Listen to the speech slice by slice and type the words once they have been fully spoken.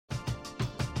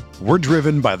We're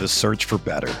driven by the search for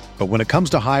better. But when it comes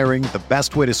to hiring, the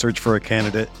best way to search for a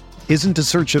candidate isn't to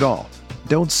search at all.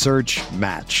 Don't search,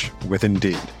 match with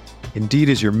Indeed. Indeed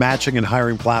is your matching and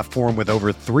hiring platform with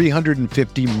over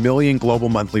 350 million global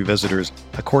monthly visitors,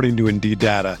 according to Indeed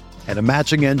data, and a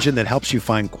matching engine that helps you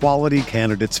find quality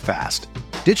candidates fast.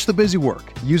 Ditch the busy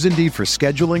work. Use Indeed for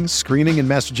scheduling, screening, and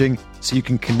messaging so you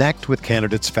can connect with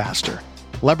candidates faster.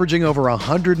 Leveraging over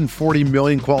 140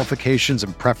 million qualifications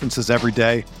and preferences every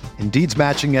day, Indeed's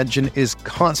matching engine is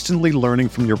constantly learning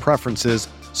from your preferences,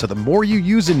 so the more you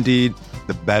use Indeed,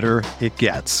 the better it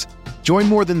gets. Join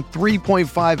more than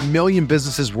 3.5 million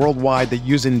businesses worldwide that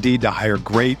use Indeed to hire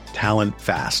great talent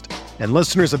fast. And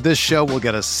listeners of this show will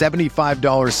get a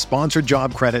 $75 sponsored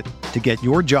job credit to get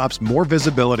your jobs more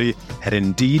visibility at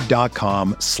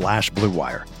Indeed.com/Blue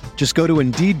Wire. Just go to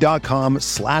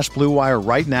Indeed.com/Blue Wire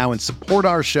right now and support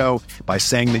our show by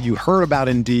saying that you heard about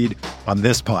Indeed on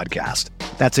this podcast.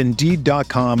 That's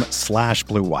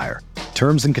Indeed.com/Blue Wire.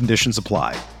 Terms and conditions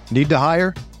apply. Need to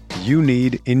hire? You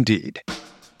need Indeed.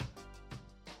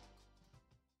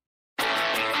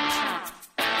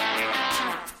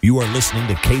 You are listening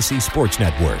to KC Sports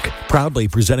Network, proudly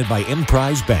presented by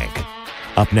Emprise Bank.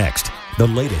 Up next, the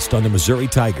latest on the Missouri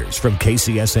Tigers from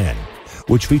KCSN,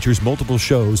 which features multiple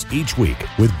shows each week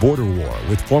with Border War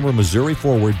with former Missouri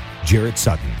forward Jarrett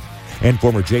Sutton and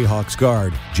former Jayhawks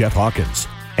guard Jeff Hawkins,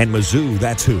 and Mizzou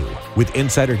That's Who with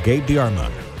insider Gabe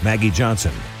DeArmond, Maggie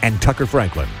Johnson, and Tucker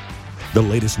Franklin. The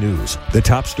latest news, the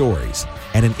top stories,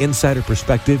 and an insider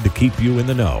perspective to keep you in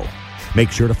the know.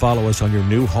 Make sure to follow us on your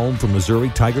new home for Missouri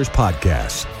Tigers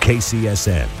podcasts,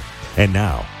 KCSN. And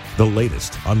now, the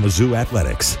latest on Mizzou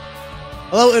Athletics.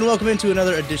 Hello and welcome into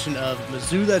another edition of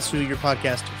Mizzou That's Who, your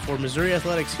podcast for Missouri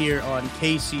Athletics here on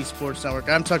KC Sports Network.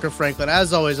 I'm Tucker Franklin.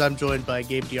 As always, I'm joined by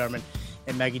Gabe DeArmond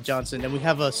and Maggie Johnson, and we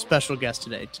have a special guest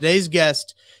today. Today's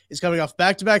guest is coming off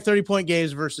back-to-back 30-point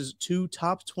games versus two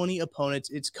top 20 opponents.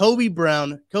 It's Kobe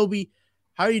Brown. Kobe,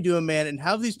 how are you doing, man? And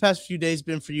how have these past few days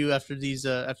been for you after these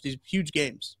huge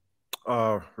games?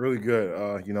 Really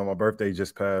good. My birthday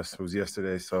just passed. It was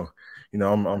yesterday, so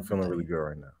I'm feeling really good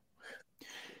right now.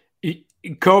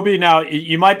 Kobe, now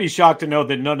you might be shocked to know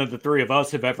that none of the three of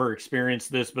us have ever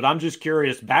experienced this, but I'm just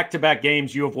curious. Back-to-back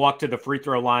games, you have walked to the free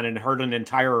throw line and heard an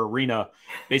entire arena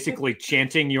basically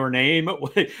chanting your name.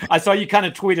 I saw you kind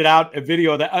of tweeted out a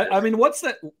video of that. I mean, what's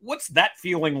that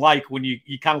feeling like when you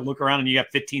kind of look around and you have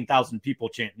 15,000 people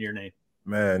chanting your name?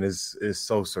 Man, it's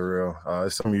so surreal.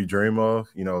 It's something you dream of.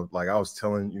 Like I was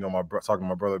telling, talking to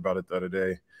my brother about it the other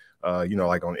day.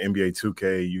 Like on NBA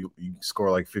 2K, you score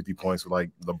like 50 points with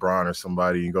like LeBron or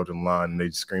somebody, you go to the line and they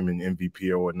just screaming MVP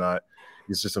or whatnot.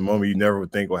 It's just a moment you never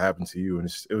would think would happen to you. And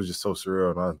it was just so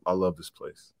surreal. And I love this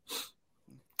place.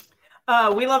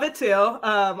 We love it too.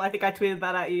 I think I tweeted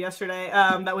that at you yesterday,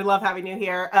 that we love having you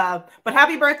here. But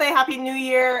happy birthday, happy new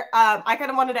year. I kind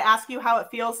of wanted to ask you how it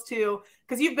feels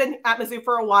because you've been at Mizzou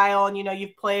for a while and,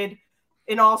 you've played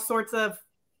in all sorts of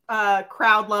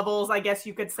crowd levels, I guess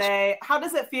you could say. How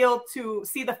does it feel to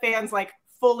see the fans like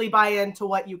fully buy into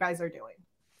what you guys are doing?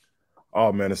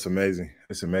 Oh man, it's amazing.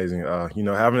 It's amazing.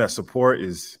 Having that support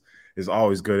is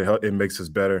always good. It makes us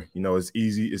better. It's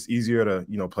easier to,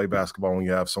 play basketball when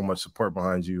you have so much support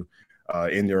behind you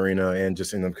in the arena and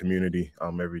just in the community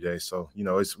every day. So,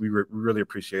 we really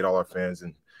appreciate all our fans,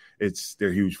 and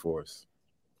they're huge for us.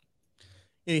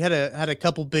 You had a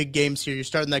couple big games here. You're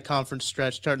starting that conference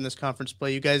stretch, starting this conference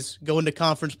play. You guys go into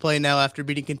conference play now after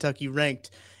beating Kentucky ranked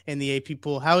in the AP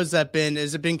poll. How has that been?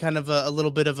 Has it been kind of a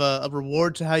little bit of a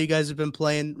reward to how you guys have been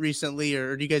playing recently,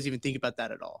 or do you guys even think about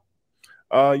that at all?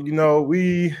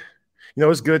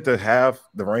 It's good to have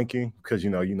the ranking because, you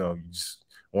just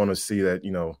want to see that,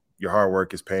 your hard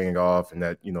work is paying off and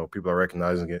that, people are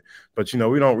recognizing it. But,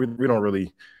 we don't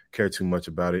really care too much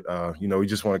about it. We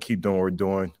just want to keep doing what we're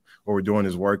doing. What we're doing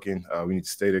is working. We need to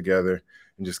stay together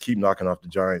and just keep knocking off the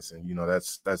Giants. And,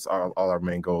 that's all our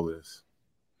main goal is.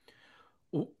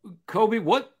 Kobe,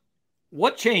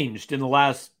 what changed in the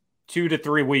last 2 to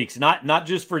 3 weeks? Not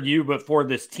just for you, but for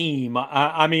this team.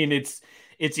 I mean, it's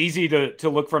easy to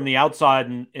look from the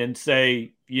outside and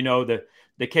say,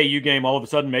 the KU game, all of a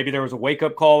sudden, maybe there was a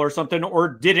wake-up call or something, or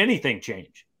did anything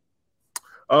change?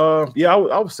 Yeah,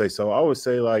 I would say so. I would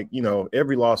say,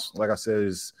 every loss, like I said,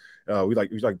 is we like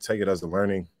to take it as a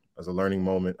learning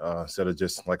moment instead of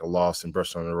just like a loss and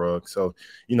brush on the rug. So,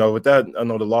 with that, I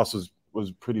know the loss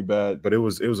was pretty bad, but it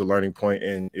was a learning point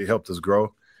and it helped us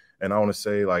grow. And I want to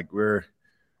say we're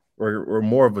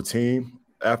more of a team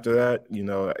after that.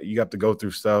 You got to go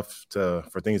through stuff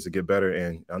for things to get better.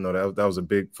 And I know that was a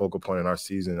big focal point in our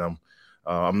season.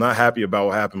 I'm not happy about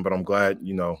what happened, but I'm glad,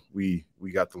 we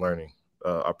got the learning.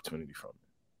 opportunity from it.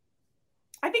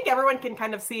 I think everyone can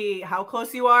kind of see how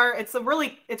close you are. It's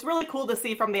really cool to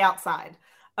see from the outside.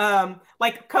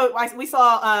 We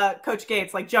saw Coach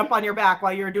Gates like jump on your back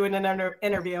while you were doing an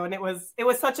interview, and it was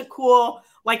such a cool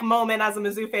like moment as a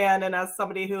Mizzou fan and as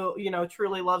somebody who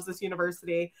truly loves this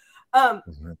university.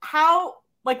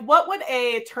 What would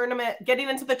a tournament, getting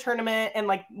into the tournament and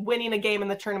like winning a game in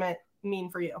the tournament mean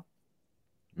for you?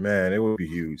 Man, it would be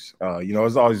huge.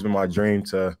 It's always been my dream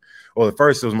at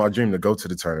first it was my dream to go to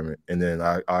the tournament, and then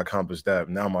I accomplished that.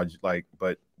 Now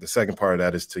but the second part of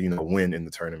that is to, win in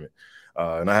the tournament.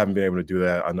 And I haven't been able to do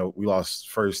that. I know we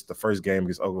lost the first game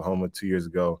against Oklahoma 2 years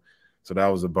ago, so that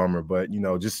was a bummer. But,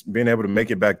 just being able to make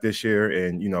it back this year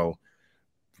and,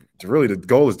 really the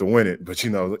goal is to win it. But,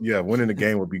 winning the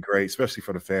game would be great, especially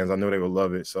for the fans. I know they would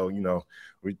love it. So,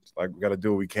 we got to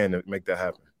do what we can to make that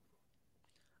happen.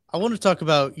 I want to talk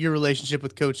about your relationship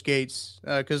with Coach Gates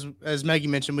because, as Maggie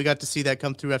mentioned, we got to see that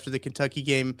come through after the Kentucky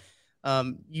game.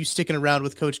 You sticking around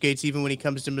with Coach Gates even when he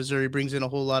comes to Missouri, brings in a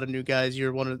whole lot of new guys.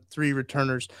 You're one of 3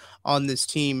 returners on this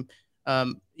team.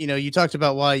 You talked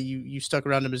about why you stuck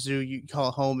around to Mizzou. You call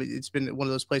it home. It's been one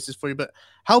of those places for you. But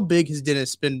how big has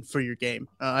Dennis been for your game?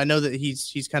 I know that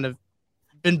he's kind of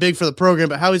been big for the program,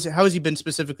 but how has he been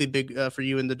specifically big for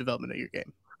you in the development of your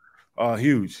game?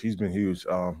 Huge. He's been huge.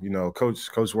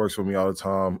 Coach works with me all the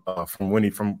time. From when he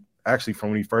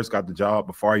first got the job,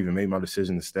 before I even made my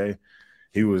decision to stay,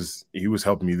 he was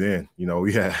helping me then.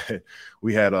 We had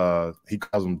he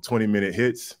calls them 20-minute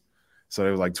hits. So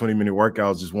it was like 20-minute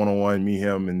workouts, just one-on-one, me,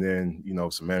 him, and then,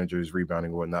 some managers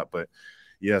rebounding and whatnot. But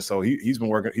yeah, so he's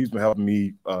been helping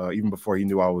me even before he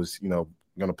knew I was,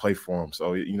 going to play for him.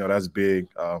 So, that's big.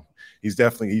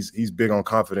 He's big on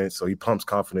confidence. So he pumps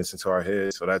confidence into our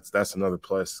heads. So that's another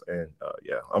plus. And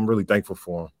I'm really thankful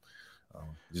for him.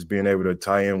 Just being able to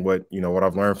tie in what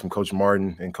I've learned from Coach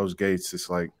Martin and Coach Gates, it's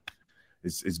like,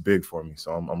 it's big for me.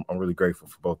 So I'm really grateful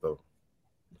for both of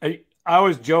them. I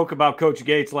always joke about Coach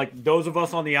Gates. Like those of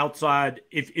us on the outside,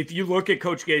 if you look at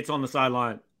Coach Gates on the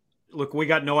sideline, look, we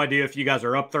got no idea if you guys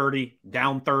are up 30,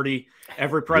 down 30.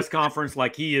 Every press conference,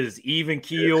 like he is even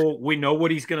keel. We know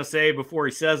what he's going to say before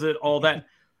he says it, all that.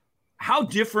 How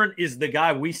different is the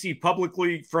guy we see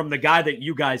publicly from the guy that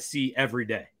you guys see every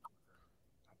day?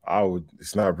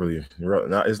 It's not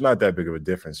that big of a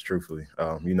difference, truthfully.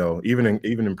 Even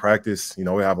in practice,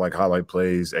 we have like highlight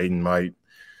plays. Aiden might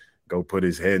go put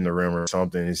his head in the rim or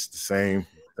something. It's the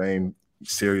same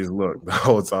serious look the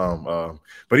whole time.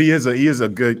 But he is a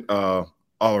good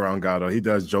all-around guy, though. He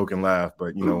does joke and laugh,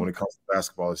 but when it comes to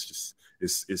basketball, it's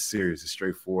serious, it's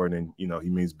straightforward, and he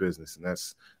means business, and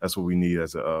that's what we need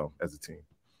as a team.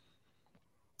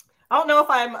 I don't know if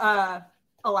I'm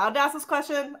allowed to ask this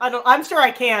question. I'm sure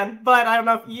I can, but I don't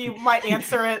know if you might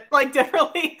answer it like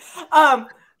differently.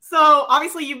 So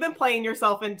obviously you've been playing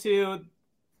yourself into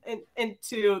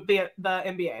the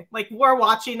NBA. Like we're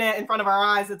watching it in front of our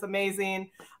eyes. It's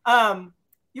amazing.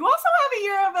 You also have a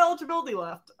year of eligibility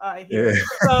left. Here. Yeah.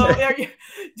 So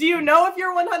do you know if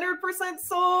you're 100%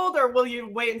 sold, or will you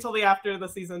wait until after the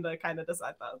season to kind of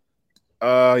decide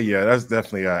that? Yeah, that's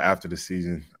definitely after the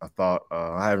season. I thought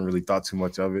I haven't really thought too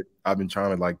much of it. I've been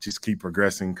trying to just keep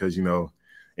progressing because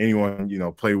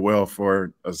anyone play well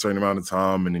for a certain amount of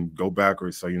time and then go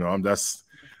backwards. So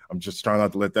I'm just trying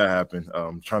not to let that happen.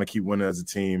 Trying to keep winning as a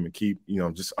team and keep I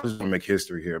just want to make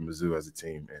history here at Mizzou as a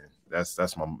team, and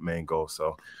that's my main goal.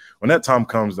 So when that time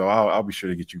comes, though, I'll be sure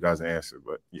to get you guys an answer.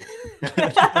 But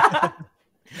yeah.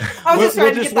 We'll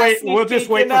just wait for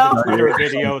the Twitter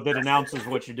video that announces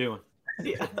what you're doing.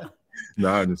 Yeah. No,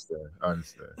 I understand.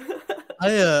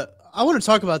 I want to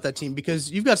talk about that team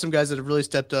because you've got some guys that have really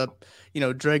stepped up.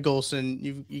 Dre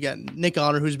Golson, you got Nick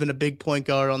Honor, who's been a big point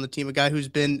guard on the team, a guy who's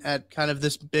been at kind of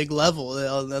this big level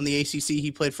on the ACC.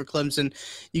 He played for Clemson.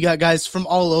 You got guys from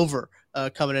all over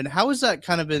coming in. How has that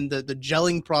kind of been the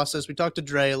gelling process? We talked to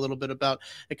Dre a little bit about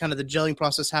kind of the gelling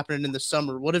process happening in the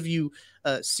summer. What have you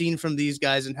seen from these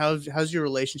guys, and how's your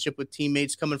relationship with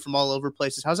teammates coming from all over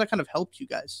places? How's that kind of helped you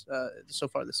guys so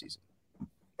far this season?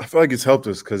 I feel like it's helped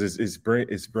us because it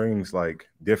brings like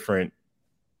different,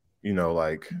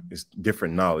 it's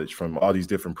different knowledge from all these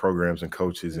different programs and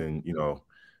coaches and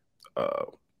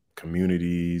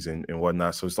communities and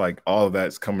whatnot. So it's like all of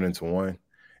that's coming into one,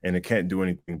 and it can't do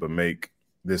anything but make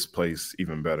this place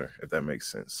even better, if that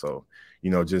makes sense. So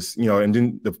and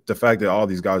then the fact that all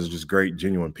these guys are just great,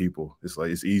 genuine people. It's like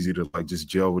it's easy to just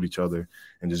gel with each other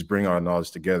and just bring our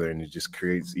knowledge together, and it just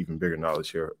creates even bigger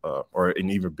knowledge here, or an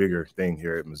even bigger thing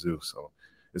here at Mizzou. So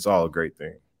it's all a great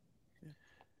thing.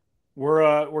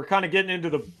 We're kind of getting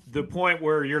into the point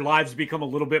where your lives become a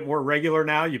little bit more regular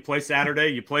now. You play Saturday,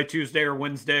 you play Tuesday or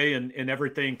Wednesday, and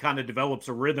everything kind of develops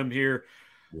a rhythm here.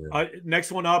 Yeah.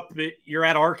 Next one up, you're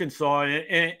at Arkansas,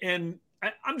 and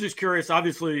I'm just curious.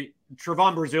 Obviously,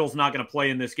 Trevon Brazil's not going to play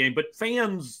in this game, but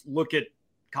fans look at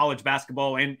college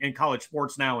basketball and college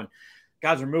sports now, and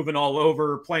guys are moving all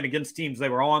over, playing against teams they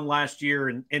were on last year,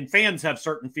 and fans have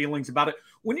certain feelings about it.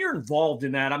 When you're involved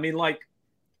in that, I mean, like,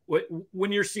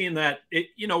 when you're seeing that,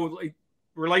 you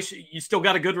still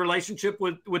got a good relationship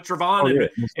with Trevon,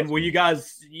 and will you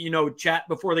guys, chat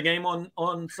before the game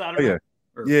on Saturday?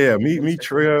 Oh, yeah. Me,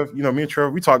 Trev, me and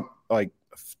Trev, we talked like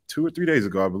 2 or 3 days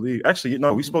ago, I believe. Actually,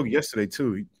 we spoke yesterday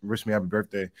too. He wished me happy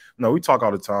birthday. No, we talk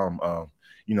all the time.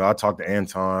 I talked to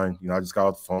Anton. I just got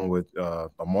off the phone with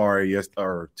Amari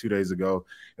 2 days ago.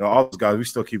 All those guys, we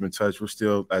still keep in touch. We're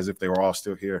still as if they were all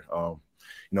still here.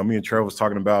 Me and Trev was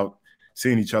talking about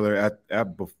seeing each other at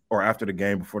or after the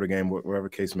game, before the game, whatever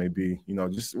case may be.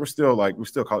 We're still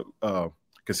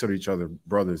consider each other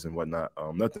brothers and whatnot.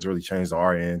 Nothing's really changed on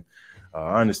our end.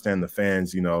 I understand the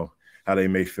fans, how they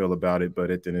may feel about it,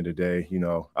 but at the end of the day,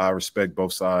 I respect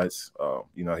both sides.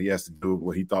 He has to do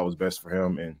what he thought was best for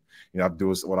him, and I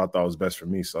do what I thought was best for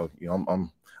me. So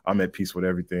I'm at peace with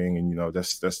everything, and that's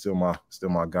still my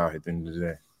guy at the end of the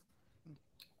day.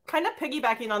 Kind of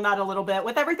piggybacking on that a little bit,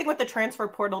 with everything with the transfer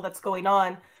portal that's going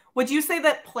on, would you say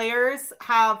that players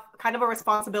have kind of a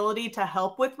responsibility to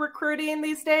help with recruiting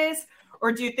these days?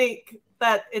 Or do you think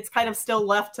that it's kind of still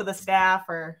left to the staff,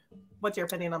 or what's your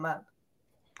opinion on that?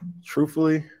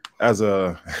 Truthfully, as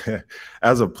a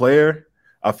player,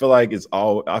 I feel like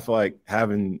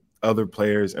having other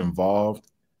players involved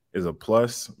is a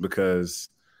plus, because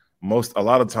a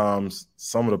lot of times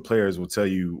some of the players will tell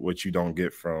you what you don't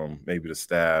get from maybe the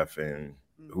staff and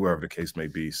whoever the case may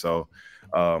be. So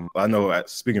I know,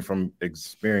 speaking from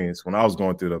experience, when I was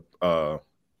going through the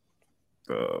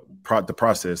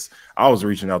process, I was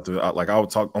reaching out to, I would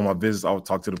talk on my visits, I would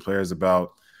talk to the players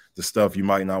about the stuff you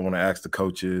might not want to ask the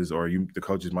coaches, or the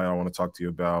coaches might not want to talk to you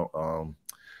about.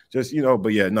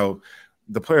 But yeah, no,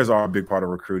 the players are a big part of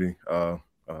recruiting.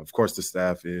 Of course, the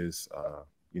staff is,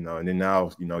 and then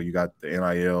now, you got the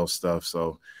NIL stuff.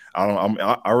 So I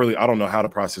don't know how the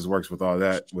process works with all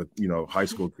that with, high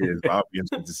school kids. But I'll be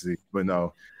interested to see. But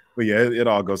yeah, it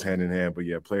all goes hand in hand. But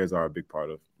yeah, players are a big part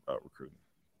of recruiting.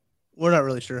 We're not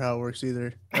really sure how it works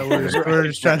either. We're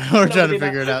just trying to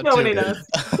figure it out. Nobody knows.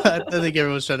 I think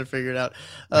everyone's trying to figure it out.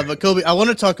 But Kobe, I want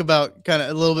to talk about kind of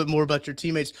a little bit more about your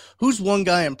teammates. Who's one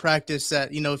guy in practice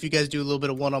that, if you guys do a little bit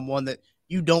of one-on-one, that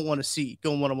you don't want to see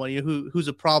going one-on-one? Who's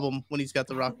a problem when he's got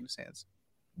the rock in his hands?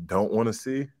 Don't want to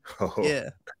see? Oh. Yeah.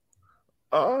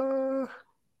 Wow,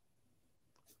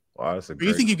 that's a great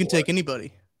you think you can take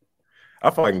anybody? I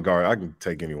feel I can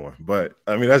take anyone, but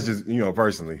I mean, that's just,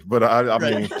 personally, but I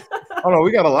mean, I don't know.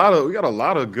 We got a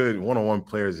lot of good one-on-one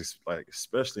players, like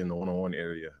especially in the one-on-one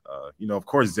area. Of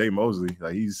course, Zay Mosley,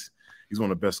 like he's one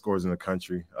of the best scorers in the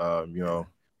country.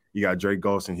 You got Drake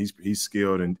Golson, he's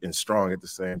skilled and strong at the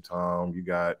same time. You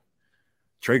got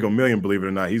Trey Gomillion, believe it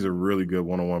or not, he's a really good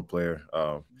one-on-one player.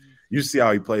 You see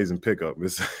how he plays in pickup.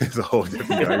 It's a whole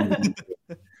different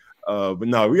guy. But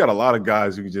no, we got a lot of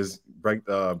guys who can just break.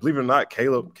 Believe it or not,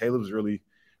 Caleb's really,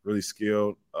 really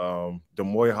skilled.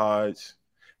 Demoy Hodge,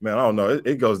 man, I don't know.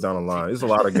 It goes down the line. There's a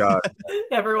lot of guys.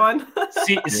 Everyone.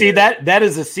 see that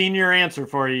is a senior answer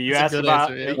for you. You asked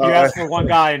asked for one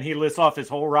guy and he lists off his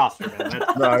whole roster. Man.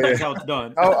 That's how it's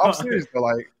done. I'm serious, but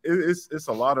like it's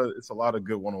a lot of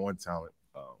good one-on-one talent.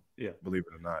 Believe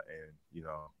it or not, and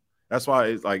that's why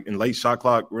it's like in late shot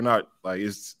clock, we're not like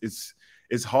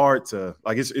it's hard to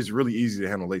like it's really easy to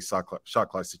handle late shot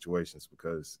clock situations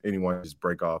because anyone just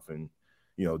break off and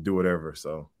do whatever.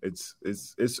 So it's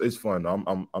fun.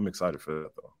 I'm excited for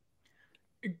that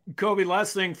though. Kobe,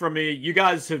 last thing from me, you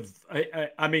guys have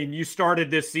I mean, you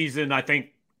started this season, I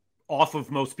think, off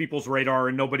of most people's radar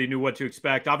and nobody knew what to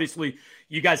expect. Obviously,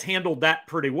 you guys handled that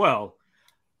pretty well.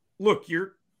 Look,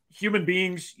 you're human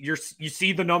beings. You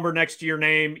see the number next to your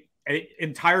name.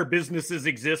 Entire businesses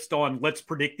exist on let's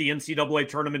predict the NCAA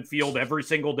tournament field every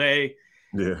single day.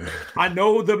 Yeah, I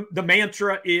know the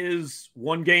mantra is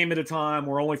one game at a time.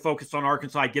 We're only focused on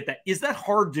Arkansas. I get that. Is that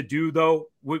hard to do though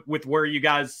with where you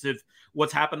guys have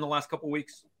what's happened the last couple of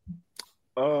weeks?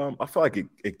 I feel like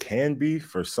it can be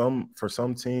for some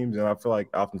teams, and I feel like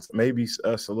often maybe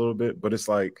us a little bit, but it's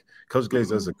like Coach Gates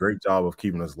does a great job of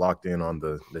keeping us locked in on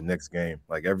the next game.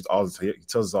 Like he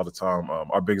tells us all the time,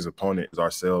 our biggest opponent is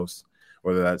ourselves,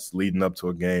 whether that's leading up to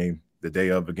a game, the day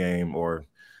of a game, or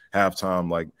halftime.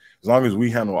 Like, as long as we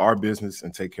handle our business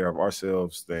and take care of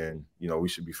ourselves, then, we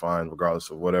should be fine regardless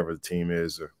of whatever the team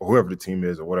is or whoever the team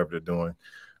is or whatever they're doing.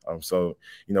 So,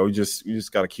 we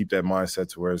just got to keep that mindset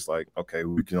to where it's like, okay,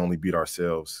 we can only beat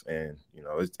ourselves. And,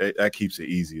 that keeps it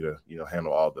easy to,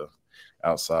 handle all the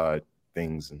outside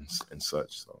things and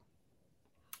such. So.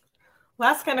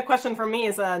 Last kind of question for me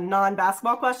is a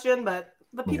non-basketball question, but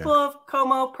the people of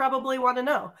Como probably want to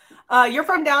know. You're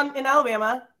from down in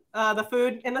Alabama. The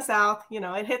food in the South,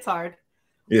 it hits hard.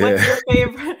 Yeah.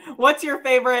 What's your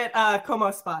favorite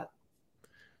Como spot?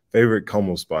 Favorite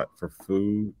Como spot for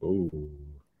food? Ooh.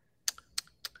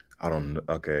 I don't know.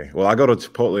 Okay. Well, I go to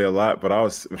Chipotle a lot, but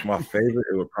if my favorite,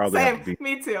 it would probably have to be.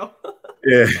 Me too.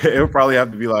 Yeah, it would probably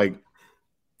have to be like,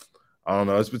 I don't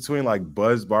know. It's between like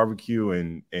Buzz Barbecue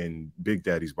and Big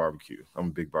Daddy's Barbecue. I'm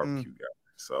a big barbecue guy,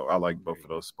 so I like both of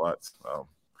those spots.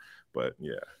 But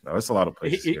yeah, no, it's a lot of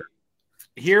places here.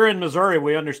 Here in Missouri,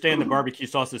 we understand that barbecue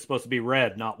sauce is supposed to be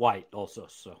red, not white. Also,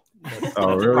 so that's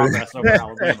really? Progress over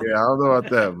Alabama. Yeah, I don't know about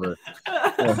that, but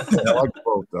I like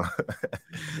both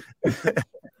though.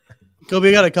 Kobe,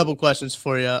 I got a couple questions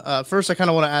for you. First, I kind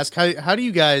of want to ask, how do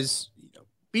you guys,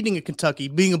 beating a Kentucky,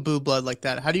 being a blue blood like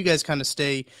that, how do you guys kind of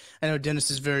stay? I know Dennis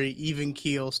is very even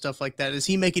keel, stuff like that. Does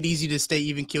he make it easy to stay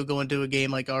even keel going to a game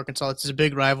like Arkansas? It's a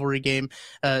big rivalry game.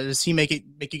 Does he make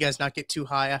you guys not get too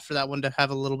high after that one to have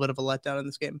a little bit of a letdown in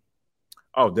this game?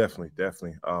 Oh, definitely.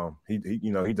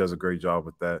 He does a great job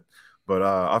with that. But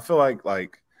I feel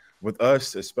like with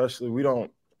us, especially, we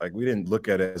didn't look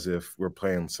at it as if we're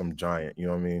playing some giant, you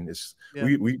know what I mean?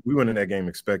 We went in that game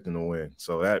expecting to win.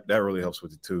 So that really helps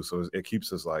with it too. So it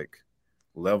keeps us like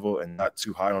level and not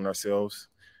too high on ourselves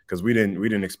because we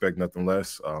didn't expect nothing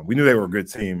less. We knew they were a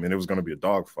good team and it was going to be a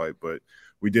dogfight, but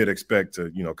we did expect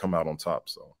to, come out on top.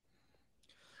 So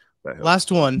that helped.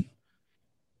 Last one.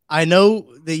 I know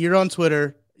that you're on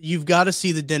Twitter. You've got to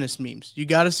see the Dennis memes. You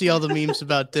got to see all the memes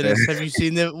about Dennis. Have you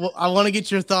seen them? Well, I want to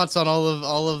get your thoughts on all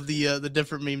of the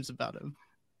different memes about him.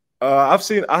 I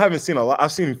haven't seen a lot.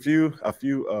 I've seen a few.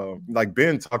 Like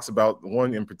Ben talks about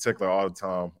one in particular all the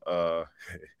time.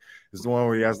 It's the one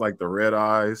where he has like the red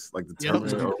eyes, like the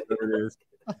Terminator or whatever it is,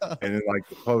 and then like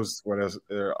the post where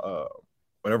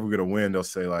whenever we're gonna win, they'll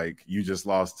say like you just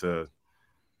lost to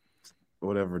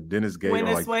whatever Dennis Gate. Win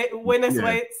his weights. Win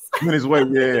his weight,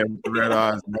 yeah. Red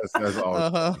eyes. That's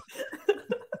all.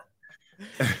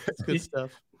 That's good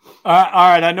stuff. All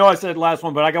right. I know I said last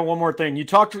one, but I got one more thing. You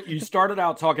started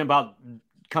out talking about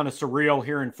kind of surreal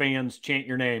hearing fans chant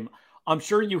your name. I'm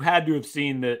sure you had to have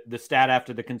seen the stat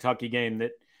after the Kentucky game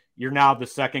that you're now the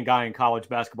second guy in college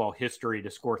basketball history to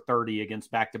score 30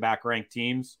 against back-to-back ranked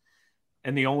teams.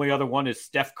 And the only other one is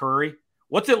Steph Curry.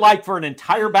 What's it like for an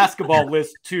entire basketball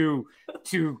list to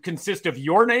consist of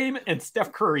your name and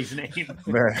Steph Curry's name?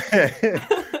 Man,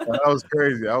 that was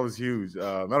crazy. That was huge.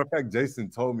 Matter of fact, Jason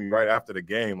told me right after the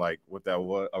game, like what that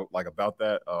was, like about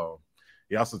that.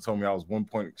 He also told me I was 1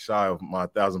 point shy of my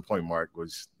 1,000-point mark,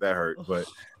 which that hurt. But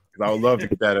I would love to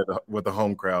get that with the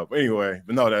home crowd. But anyway,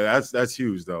 but no, that's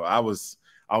huge though. I was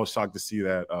shocked to see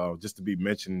that. Just to be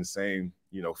mentioned in the same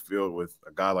field with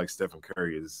a guy like Stephen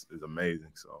Curry is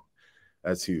amazing. So.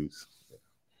 That's huge.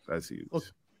 That's huge. Well,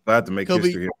 I have to make Kobe,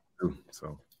 history here too.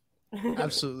 So,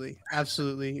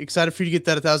 absolutely excited for you to get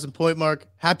that 1,000-point mark.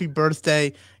 Happy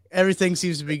birthday! Everything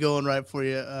seems to be going right for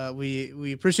you.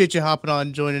 We appreciate you hopping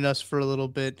on, joining us for a little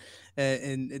bit,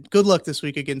 and good luck this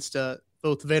week against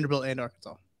both Vanderbilt and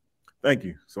Arkansas. Thank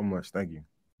you so much. Thank you.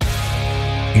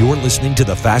 You're listening to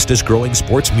the fastest growing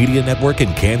sports media network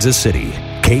in Kansas City,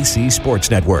 KC Sports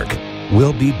Network.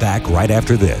 We'll be back right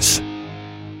after this.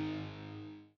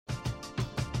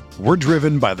 We're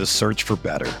driven by the search for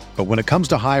better. But when it comes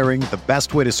to hiring, the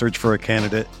best way to search for a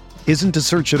candidate isn't to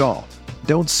search at all.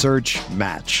 Don't search,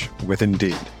 match with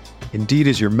Indeed. Indeed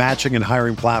is your matching and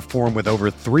hiring platform with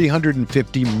over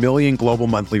 350 million global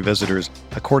monthly visitors,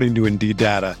 according to Indeed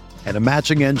data, and a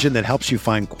matching engine that helps you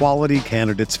find quality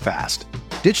candidates fast.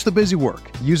 Ditch the busy work.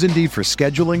 Use Indeed for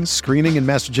scheduling, screening, and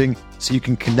messaging so you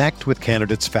can connect with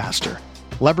candidates faster.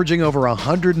 Leveraging over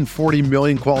 140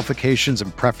 million qualifications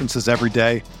and preferences every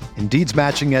day, Indeed's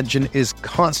matching engine is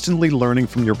constantly learning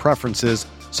from your preferences,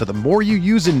 so the more you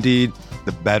use Indeed,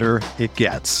 the better it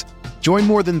gets. Join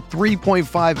more than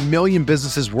 3.5 million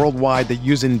businesses worldwide that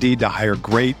use Indeed to hire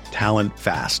great talent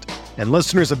fast. And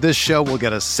listeners of this show will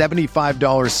get a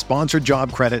 $75 sponsored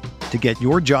job credit to get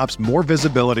your jobs more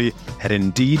visibility at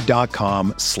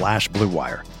Indeed.com/Blue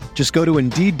Wire. Just go to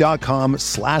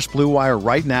Indeed.com/Blue Wire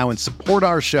right now and support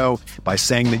our show by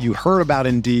saying that you heard about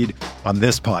Indeed on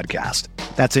this podcast.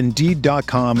 That's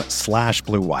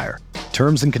Indeed.com/Blue Wire.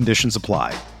 Terms and conditions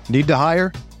apply. Need to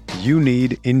hire? you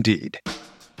need Indeed.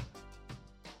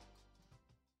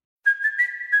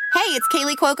 Hey, it's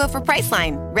Kaylee Cuoco for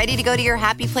Priceline. Ready to go to your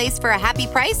happy place for a happy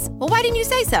price? Well, why didn't you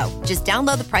say so? Just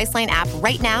download the Priceline app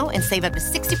right now and save up to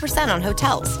 60% on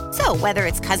hotels. So whether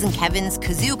it's Cousin Kevin's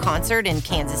Kazoo Concert in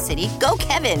Kansas City, go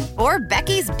Kevin, or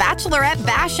Becky's Bachelorette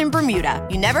Bash in Bermuda,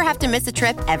 you never have to miss a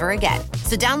trip ever again.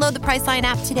 So download the Priceline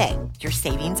app today. Your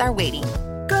savings are waiting.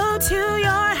 Go to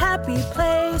your happy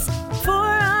place for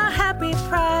a happy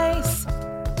price.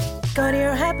 Go to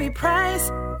your happy price,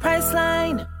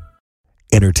 Priceline.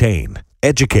 Entertain,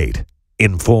 educate,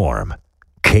 inform.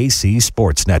 KC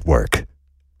Sports Network.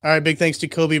 All right, big thanks to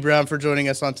Kobe Brown for joining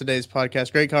us on today's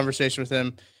podcast. Great conversation with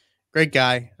him. Great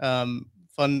guy.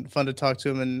 Fun to talk to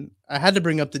him. And I had to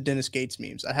bring up the Dennis Gates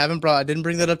memes. I didn't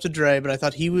bring that up to Dre, but I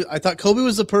thought Kobe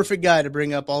was the perfect guy to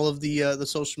bring up all of the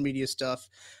social media stuff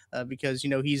because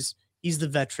he's the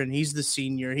veteran, he's the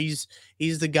senior, he's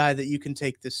the guy that you can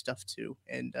take this stuff to.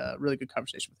 And really good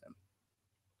conversation with him.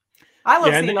 I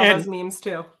love seeing all those memes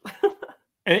too.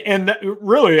 and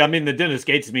really, I mean, the Dennis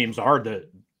Gates memes are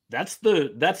that's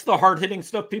the hard hitting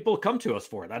stuff people come to us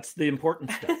for. That's the important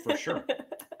stuff for sure.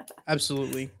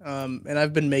 Absolutely. And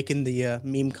I've been making the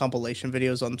meme compilation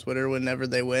videos on Twitter whenever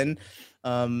they win.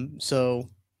 So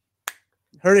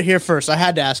heard it here first. I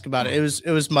had to ask about it.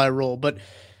 It was my role, but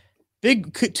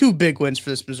two big wins for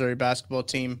this Missouri basketball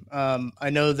team. I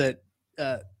know that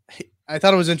I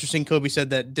thought it was interesting. Kobe said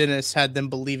that Dennis had them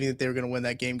believing that they were going to win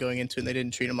that game going into it, and they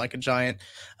didn't treat him like a giant,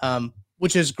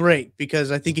 which is great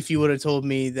because I think if you would have told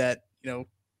me that,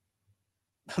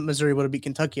 Missouri would have beat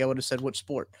Kentucky, I would have said which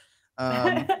sport,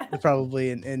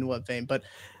 probably in what vein. But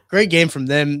great game from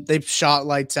them. They shot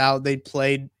lights out. They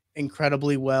played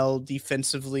incredibly well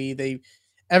defensively.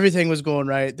 Everything was going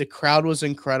right. The crowd was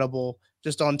incredible.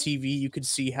 Just on TV, you could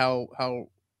see how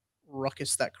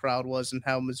ruckus that crowd was and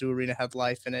how Mizzou Arena had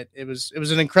life in it. It was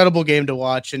an incredible game to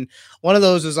watch. And one of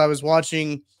those is I was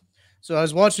watching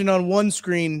on one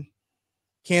screen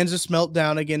Kansas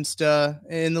meltdown against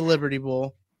in the Liberty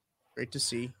Bowl. Great to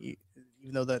see,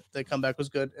 even though that the comeback was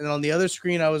good. And on the other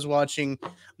screen, I was watching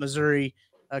Missouri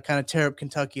kind of tear up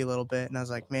Kentucky a little bit. And I was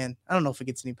like, man, I don't know if it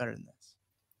gets any better than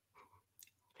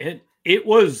this.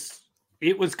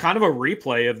 It was kind of a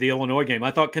replay of the Illinois game. I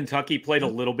thought Kentucky played a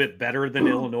little bit better than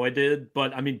Illinois did,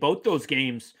 but I mean, both those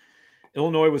games,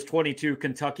 Illinois was 22,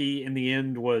 Kentucky in the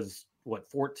end was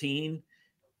 14,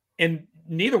 and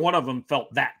neither one of them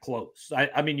felt that close.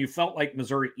 I mean, you felt like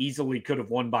Missouri easily could have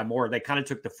won by more. They kind of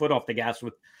took the foot off the gas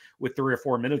with 3 or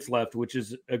 4 minutes left, which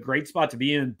is a great spot to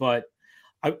be in. But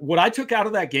what I took out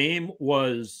of that game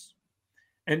was,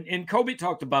 and Kobe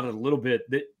talked about it a little bit,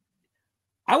 that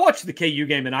I watched the KU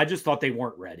game and I just thought they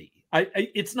weren't ready.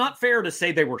 It's not fair to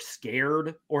say they were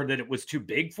scared or that it was too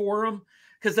big for them,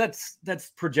 because that's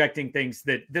projecting things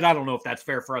that I don't know if that's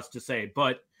fair for us to say.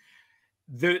 But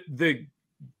the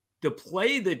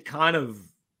play that kind of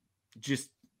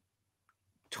just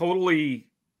totally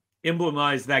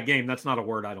emblemized that game, that's not a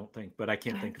word, I don't think, but I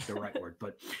can't think of the right word,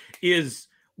 but is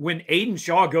when Aiden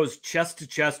Shaw goes chest to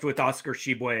chest with Oscar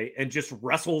Tshiebwe and just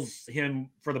wrestles him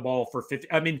for the ball for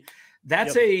 50. I mean,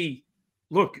 that's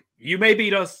look, you may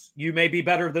beat us, you may be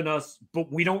better than us,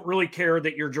 but we don't really care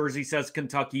that your jersey says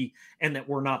Kentucky and that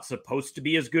we're not supposed to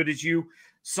be as good as you.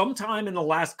 Sometime in the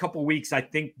last couple of weeks, I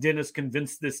think Dennis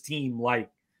convinced this team,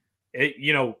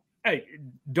 hey,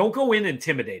 don't go in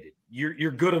intimidated. You're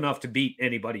good enough to beat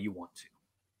anybody you want to.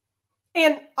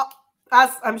 And as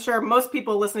I'm sure most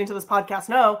people listening to this podcast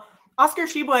know, Oscar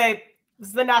Tshiebwe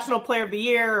is the National Player of the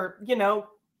Year,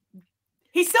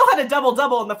 he still had a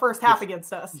double-double in the first half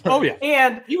against us. Oh, yeah.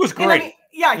 And he was great.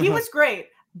 He was great.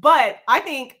 But I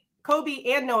think Kobe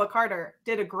and Noah Carter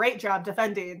did a great job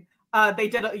defending. They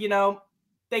did,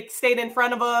 they stayed in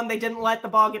front of him. They didn't let the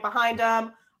ball get behind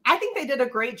him. I think they did a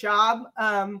great job,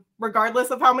 regardless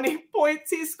of how many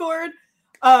points he scored,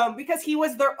 because he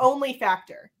was their only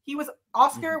factor.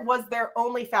 Oscar was their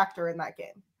only factor in that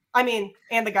game. I mean,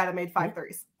 and the guy that made 5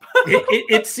 threes.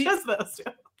 It's just those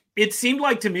two. It seemed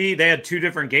like to me they had 2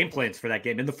 different game plans for that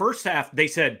game. In the first half, they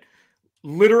said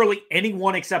literally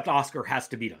anyone except Oscar has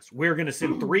to beat us. We're going to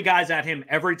send 3 guys at him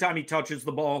every time he touches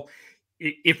the ball.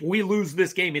 If we lose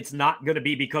this game, it's not going to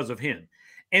be because of him.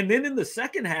 And then in the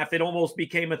second half, it almost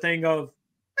became a thing of,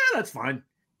 that's fine.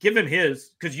 Give him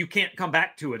his, because you can't come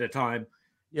back to it a time.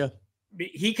 Yeah.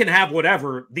 He can have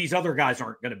whatever. These other guys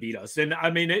aren't going to beat us. And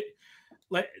I mean,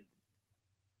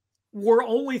 we're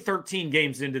only 13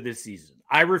 games into this season.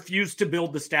 I refuse to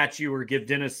build the statue or give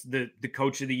Dennis the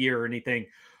coach of the year or anything,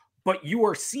 but you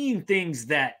are seeing things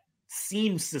that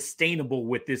seem sustainable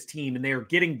with this team, and they are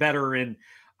getting better. And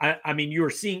I mean, you are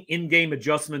seeing in-game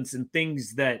adjustments and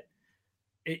things that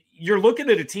you're looking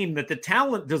at a team that the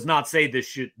talent does not say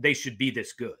they should be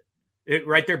this good,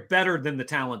 right? They're better than the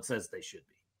talent says they should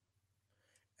be.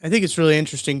 I think it's really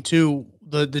interesting too.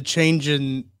 The change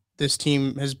in this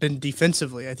team has been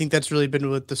defensively. I think that's really been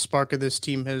what the spark of this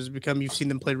team has become. You've seen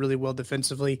them play really well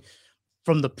defensively,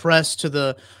 from the press to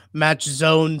the match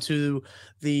zone to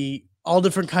the all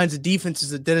different kinds of defenses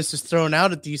that Dennis has thrown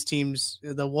out at these teams,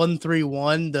 the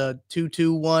 1-3-1, the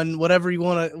 2-2-1,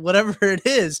 whatever it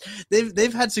is.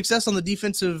 They've had success on the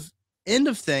defensive end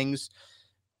of things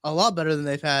a lot better than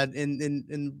they've had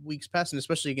in weeks past, and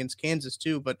especially against Kansas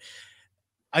too. But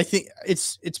I think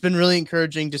it's been really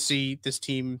encouraging to see this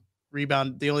team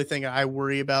rebound. The only thing I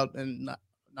worry about, and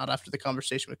not after the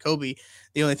conversation with Kobe,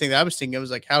 the only thing that I was thinking was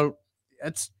like, how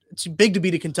it's big to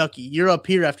beat a Kentucky. You're up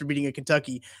here after beating a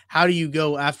Kentucky. How do you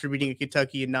go after beating a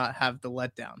Kentucky and not have the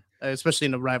letdown, especially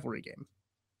in a rivalry game?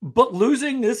 But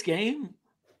losing this game,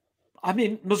 I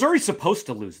mean, Missouri's supposed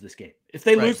to lose this game. If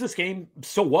they lose this game,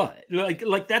 so what?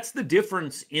 Like that's the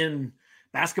difference in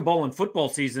basketball and football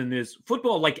season. Is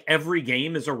football, like every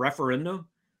game is a referendum.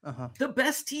 The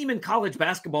best team in college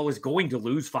basketball is going to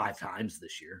lose 5 times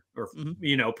this year, or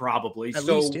probably at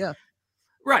least, yeah.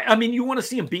 Right. I mean, you want to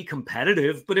see them be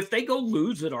competitive, but if they go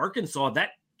lose at Arkansas,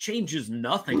 that changes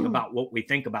nothing about what we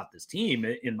think about this team,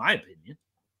 in my opinion.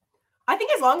 I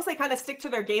think as long as they kind of stick to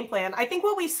their game plan, I think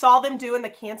what we saw them do in the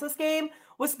Kansas game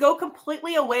was go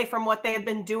completely away from what they had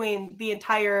been doing the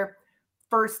entire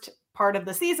first part of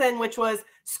the season, which was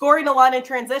scoring a lot in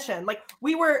transition. Like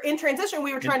we were in transition,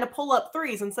 we were trying to pull up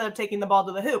threes instead of taking the ball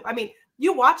to the hoop. I mean,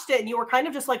 you watched it and you were kind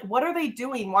of just like, what are they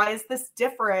doing? Why is this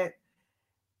different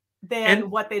than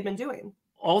what they've been doing?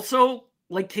 Also,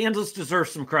 like Kansas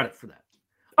deserves some credit for that.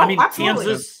 I mean, absolutely.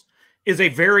 Kansas is a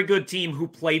very good team who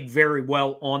played very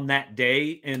well on that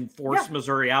day and forced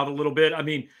Missouri out a little bit. I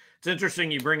mean, it's interesting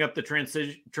you bring up the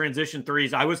transition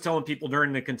threes. I was telling people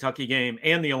during the Kentucky game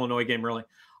and the Illinois game, really,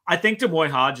 I think D'Moy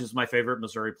Hodge is my favorite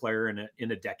Missouri player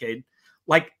in a decade.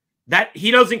 Like that, he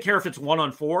doesn't care if it's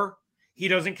 1-on-4. He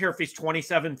doesn't care if he's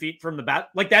 27 feet from the bat.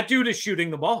 Like that dude is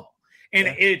shooting the ball. And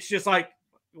it's just like,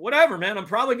 whatever, man, I'm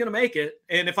probably going to make it.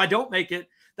 And if I don't make it,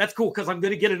 that's cool because I'm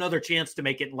going to get another chance to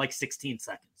make it in like 16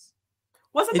 seconds.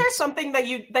 Wasn't there something that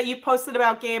you posted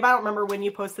about Gabe? I don't remember when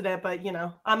you posted it, but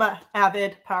I'm a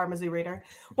avid Power Mizzou reader.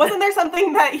 Wasn't there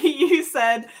something that you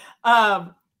said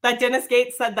that Dennis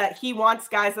Gates said that he wants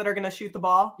guys that are going to shoot the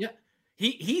ball? Yeah.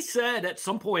 He said at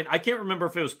some point, I can't remember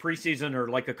if it was preseason or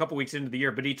like a couple weeks into the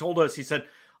year, but he told us, he said,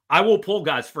 I will pull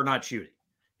guys for not shooting.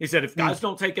 He said, if guys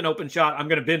don't take an open shot, I'm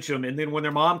going to bench them. And then when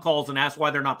their mom calls and asks why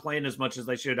they're not playing as much as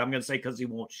they should, I'm going to say, because he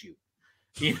won't shoot.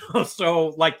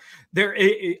 So like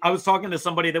I was talking to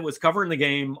somebody that was covering the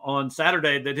game on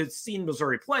Saturday that has seen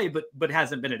Missouri play, but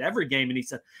hasn't been at every game. And he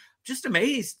said, just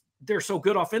amazed they're so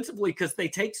good offensively because they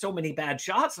take so many bad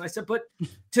shots. And I said, but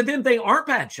to them, they aren't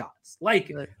bad shots.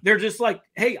 Like they're just like,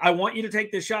 hey, I want you to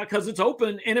take this shot because it's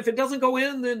open. And if it doesn't go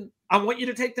in, then I want you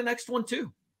to take the next one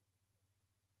too.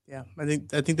 Yeah, I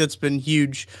think that's been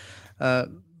huge.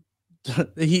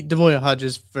 D'Moy Hodge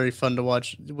is very fun to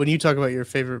watch. When you talk about your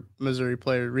favorite Missouri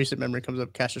player, recent memory comes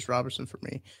up Cassius Robertson for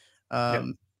me.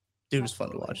 Dude was fun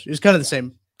to watch. It was kind of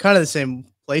the same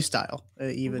play style,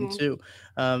 even too.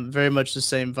 Very much the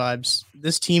same vibes.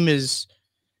 This team is,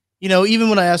 even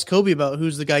when I asked Kobe about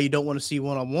who's the guy you don't want to see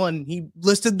one-on-one, he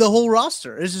listed the whole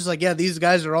roster. It's just like, yeah, these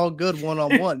guys are all good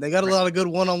one-on-one. They got a lot of good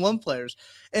one-on-one players,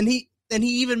 and he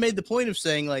even made the point of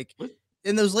saying, like,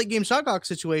 in those late game shot clock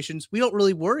situations, we don't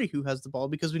really worry who has the ball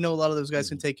because we know a lot of those guys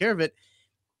can take care of it.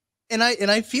 And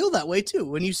I feel that way too.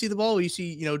 When you see the ball, you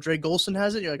see, Dre Golson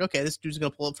has it. You're like, okay, this dude's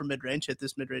going to pull up from mid range, hit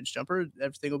this mid range jumper.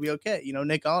 Everything will be okay.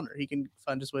 Nick Honor, he can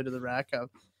find his way to the rack.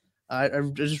 I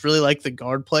just really like the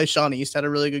guard play. Sean East had a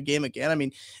really good game again. I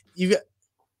mean,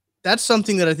 that's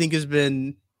something that I think has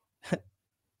been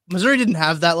Missouri didn't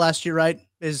have that last year, right?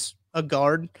 Is a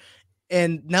guard.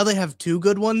 And now they have 2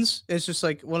 good ones. It's just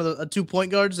like one of the 2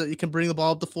 point guards that you can bring the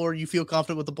ball up the floor. You feel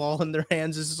confident with the ball in their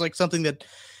hands. This is like something that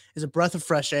is a breath of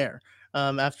fresh air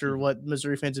after what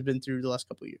Missouri fans have been through the last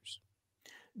couple of years.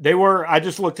 I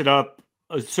just looked it up.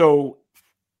 So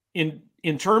in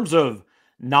terms of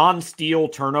non-steal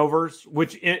turnovers,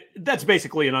 that's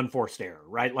basically an unforced error,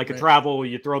 right? Like a travel,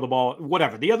 you throw the ball,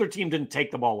 whatever. The other team didn't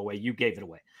take the ball away. You gave it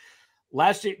away.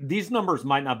 Last year, these numbers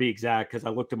might not be exact because I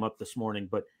looked them up this morning,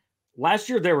 but last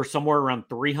year, they were somewhere around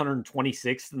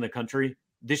 326th in the country.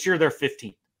 This year, they're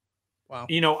 15th. Wow.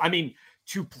 I mean,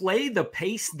 to play the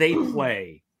pace they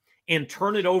play and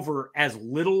turn it over as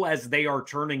little as they are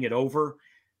turning it over,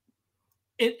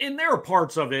 And there are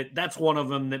parts of it. That's one of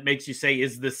them that makes you say,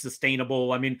 is this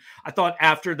sustainable? I mean, I thought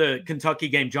after the Kentucky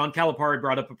game, John Calipari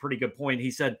brought up a pretty good point.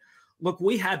 He said, look,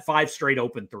 we had 5 straight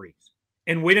open threes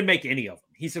and we didn't make any of them.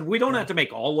 He said, we don't have to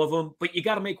make all of them, but you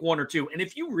got to make 1 or 2. And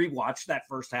if you rewatch that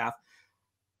first half,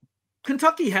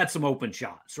 Kentucky had some open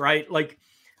shots, right? Like,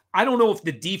 I don't know if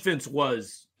the defense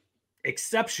was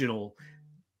exceptional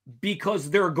because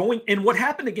they're going, and what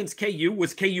happened against KU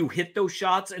was KU hit those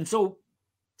shots. And so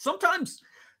sometimes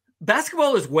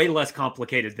basketball is way less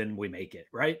complicated than we make it,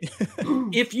 right?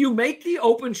 If you make the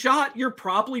open shot, you're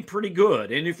probably pretty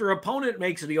good. And if your opponent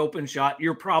makes the open shot,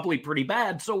 you're probably pretty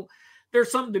bad. So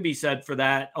there's something to be said for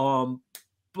that.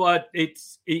 But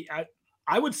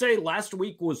I would say last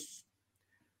week was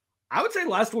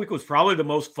probably the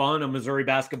most fun a Missouri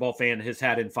basketball fan has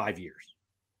had in 5 years,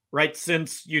 right?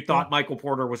 Since you thought Michael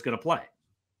Porter was going to play.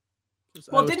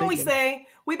 Well, didn't we say,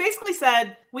 we basically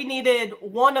said we needed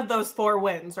one of those 4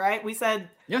 wins, right? We said,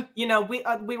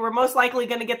 we were most likely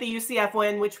going to get the UCF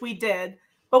win, which we did,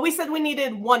 but we said we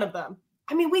needed one of them.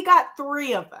 I mean, we got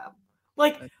 3 of them.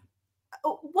 Like,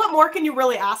 what more can you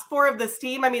really ask for of this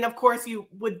team? I mean, of course you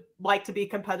would like to be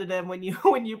competitive when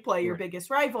you play your biggest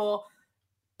rival,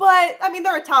 but I mean,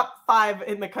 they're a top 5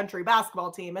 in the country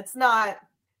basketball team. It's not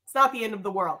the end of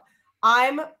the world.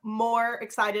 I'm more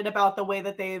excited about the way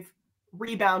that they've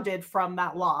rebounded from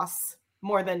that loss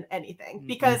more than anything,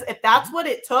 because if that's what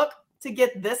it took to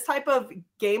get this type of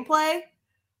gameplay,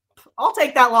 I'll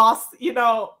take that loss,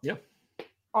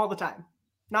 all the time.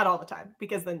 Not all the time,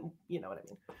 because then you know what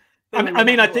I mean. I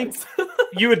mean, I think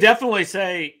you would definitely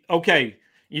say, okay,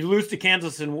 you lose to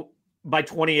Kansas by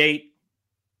 28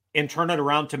 and turn it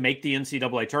around to make the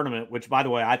NCAA tournament, which, by the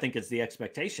way, I think is the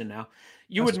expectation now.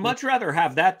 You would much rather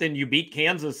have that than you beat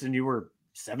Kansas and you were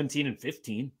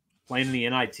 17-15 playing in the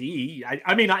NIT.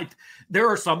 I mean, there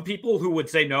are some people who would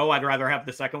say, no, I'd rather have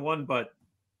the second one, but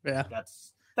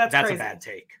that's a bad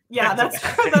take. Yeah, that's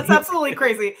absolutely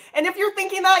crazy. And if you're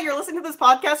thinking that, you're listening to this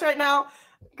podcast right now,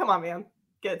 come on, man.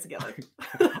 Get it together.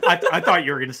 I thought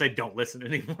you were going to say don't listen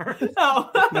anymore.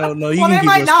 No. You well, can they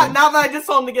might listening. not. Now that I just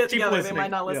told them to get it together, listening. they might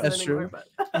not listen anymore. But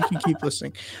you can keep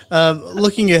listening.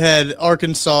 Looking ahead,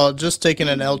 Arkansas just taking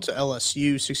an L to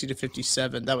LSU,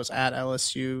 60-57. That was at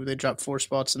LSU. They dropped 4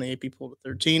 spots in the AP poll to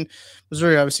 13.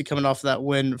 Missouri obviously coming off of that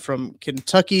win from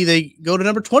Kentucky. They go to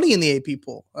number 20 in the AP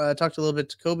poll. I talked a little bit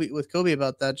to Kobe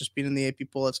about that, just being in the AP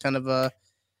poll. That's kind of a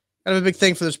big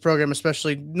thing for this program,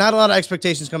 especially not a lot of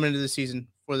expectations coming into the season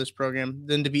for this program.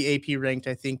 Then to be AP ranked,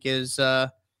 I think is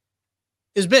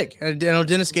big. And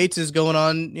Dennis Gates is going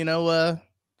on,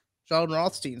 Sheldon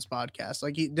Rothstein's podcast.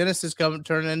 Like Dennis is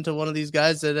turning into one of these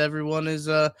guys that everyone's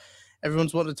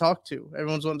wanting to talk to.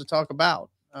 Everyone's wanting to talk about.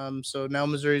 So now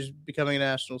Missouri's becoming a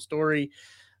national story.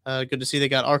 Good to see they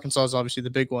got Arkansas is obviously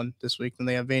the big one this week. Then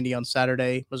they have Vandy on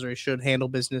Saturday. Missouri should handle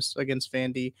business against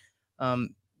Vandy.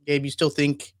 Gabe, you still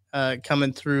think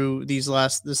coming through this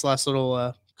last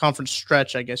little conference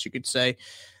stretch, I guess you could say,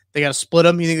 they got to split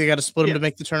them? You think they got to split them to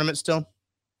make the tournament still?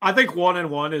 I think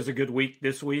 1-1 is a good week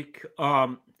this week.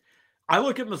 I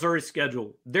look at Missouri's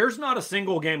schedule. There's not a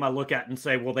single game I look at and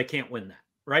say, well, they can't win that,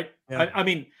 right? Yeah. I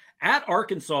mean, at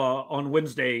Arkansas on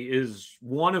Wednesday is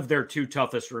one of their 2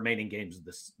 toughest remaining games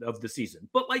of the season.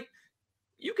 But,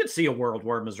 you could see a world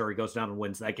where Missouri goes down and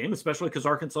wins that game, especially because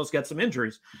Arkansas's got some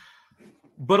injuries.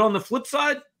 But on the flip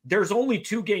side, there's only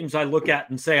 2 games I look at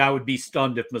and say I would be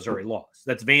stunned if Missouri lost.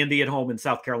 That's Vandy at home and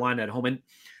South Carolina at home. And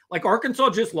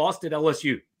Arkansas just lost at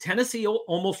LSU. Tennessee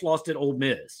almost lost at Ole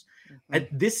Miss.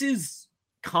 Mm-hmm. This is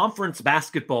conference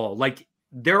basketball.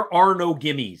 There are no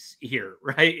gimmies here,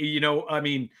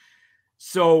 right?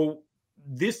 So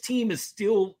this team is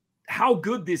still, how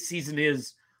good this season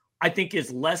is, I think,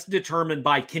 is less determined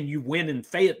by can you win in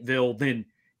Fayetteville than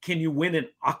can you win in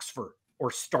Oxford or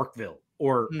Starkville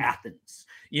or Athens.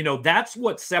 That's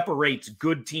what separates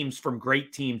good teams from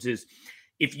great teams, is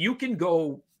if you can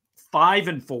go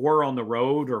 5-4 on the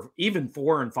road, or even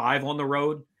 4-5 on the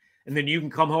road, and then you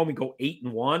can come home and go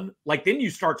 8-1, then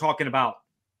you start talking about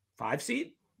 5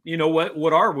 seed.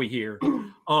 What are we here?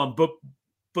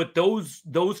 But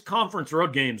those conference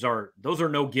road games are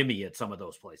no gimme at some of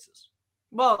those places.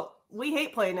 Well, we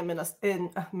hate playing in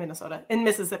Minnesota, in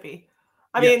Mississippi.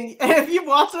 I mean, if you've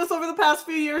watched us over the past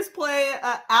few years play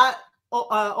at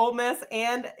Ole Miss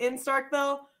and in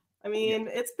Starkville, I mean,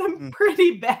 it's been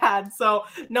pretty bad. So,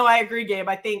 no, I agree, Gabe.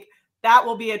 I think that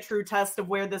will be a true test of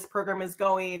where this program is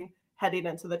going heading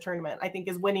into the tournament, I think,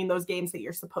 is winning those games that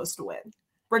you're supposed to win,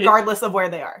 regardless of where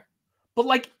they are. But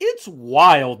like, it's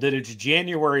wild that it's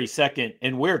January 2nd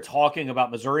and we're talking about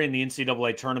Missouri in the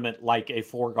NCAA tournament like a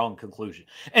foregone conclusion.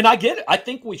 And I get it. I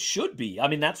think we should be. I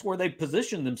mean, that's where they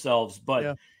position themselves.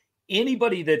 But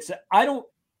anybody that's I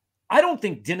don't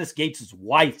think Dennis Gates'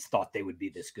 wife thought they would be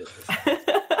this good.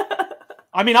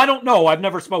 I mean, I don't know. I've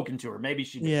never spoken to her. Maybe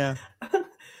she did. Yeah.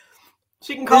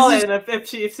 She can call in if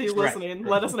she's listening.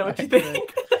 Let us know what you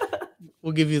think.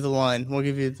 We'll give you the line. We'll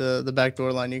give you the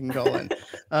backdoor line. You can call in.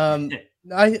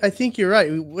 I think you're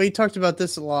right. We talked about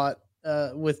this a lot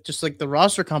with just like the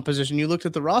roster composition. You looked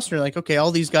at the roster like, okay,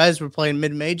 all these guys were playing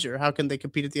mid-major. How can they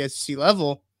compete at the SEC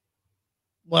level?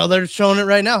 Well, they're showing it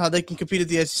right now how they can compete at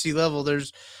the SEC level.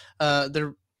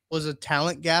 There was a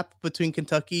talent gap between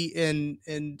Kentucky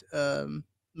and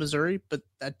Missouri, but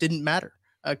that didn't matter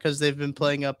because they've been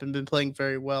playing up and been playing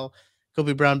very well.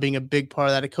 Kobe Brown being a big part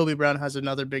of that. If Kobe Brown has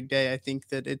another big day, I think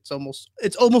that it's almost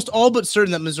all but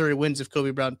certain that Missouri wins if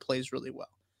Kobe Brown plays really well.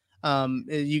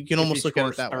 You can almost look at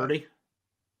it that 30? Way.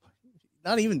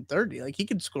 Not even 30. Like he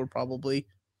could score probably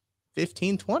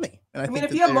 15, 20. And I mean,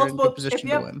 if you have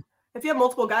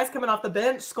multiple guys coming off the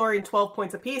bench scoring 12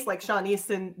 points apiece, like Sean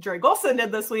Easton, Jerry Golson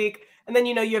did this week, and then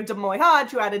you have Demoy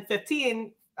Hodge who added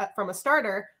 15 from a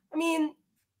starter. I mean,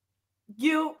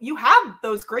 you have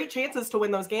those great chances to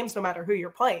win those games no matter who you're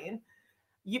playing.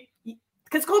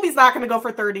 Because Kobe's not going to go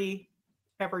for 30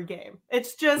 every game.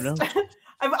 It's just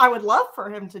I would love for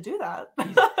him to do that.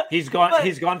 He's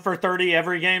gone for 30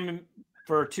 every game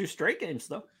for 2 straight games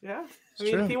though. Yeah. I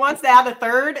mean, if he wants to add a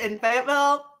third in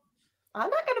Fayetteville, I'm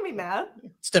not going to be mad.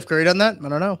 Steph Curry done that? I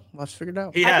don't know. Let's figure it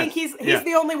out. I think he's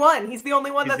the only one. He's the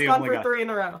only one that's gone for 3 in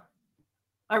a row.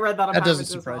 I read that on That doesn't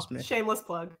surprise me. Shameless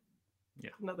plug. Yeah.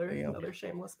 Another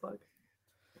shameless plug.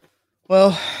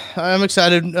 Well, I'm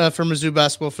excited for Mizzou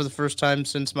basketball for the first time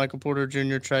since Michael Porter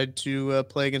Jr. tried to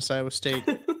play against Iowa State.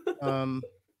 I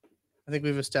think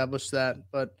we've established that,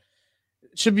 but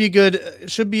it should be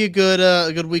a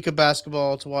good week of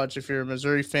basketball to watch if you're a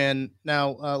Missouri fan.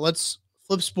 Now, let's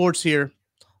flip sports here.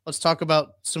 Let's talk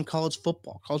about some college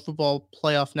football. College football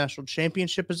playoff national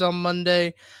championship is on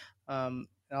Monday. I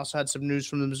also had some news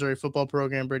from the Missouri football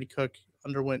program. Brady Cook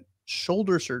underwent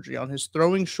shoulder surgery on his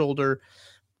throwing shoulder,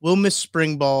 will miss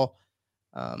spring ball,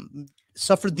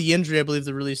 suffered the injury. I believe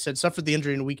the release said suffered the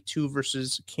injury in week 2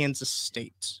 versus Kansas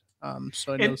State.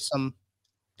 So I know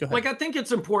go ahead. Like, I think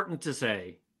it's important to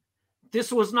say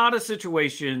this was not a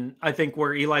situation, I think,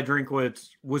 where Eli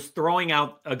Drinkwitz was throwing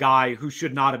out a guy who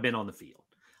should not have been on the field.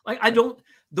 Like,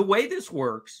 the way this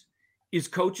works is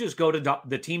coaches go to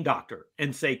the team doctor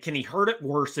and say, can he hurt it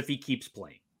worse if he keeps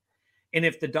playing? And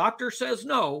if the doctor says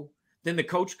no, then the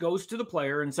coach goes to the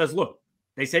player and says, look,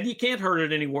 they said you can't hurt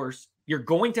it any worse. You're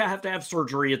going to have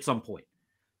surgery at some point.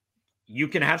 You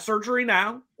can have surgery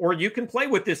now, or you can play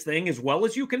with this thing as well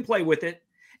as you can play with it.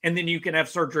 And then you can have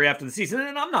surgery after the season.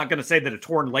 And I'm not going to say that a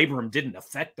torn labrum didn't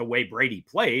affect the way Brady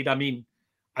played. I mean,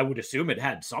 I would assume it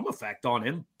had some effect on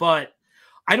him, but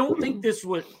I don't think this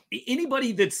was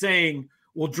anybody that's saying,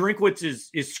 well, Drinkwitz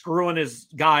is screwing his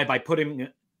guy by putting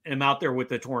him out there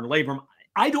with a torn labrum.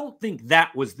 I don't think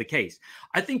that was the case.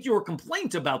 I think your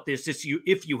complaint about this is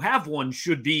if you have one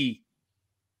should be,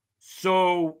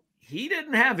 so he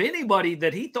didn't have anybody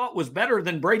that he thought was better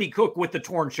than Brady Cook with the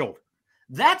torn shoulder.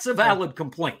 That's a valid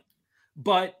complaint,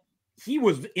 but he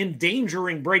was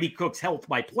endangering Brady Cook's health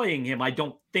by playing him. I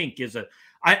don't think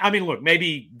I mean, look,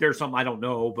 maybe there's something I don't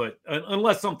know, but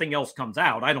unless something else comes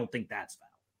out, I don't think that's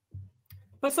valid.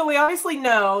 But so we obviously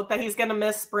know that he's going to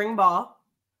miss spring ball.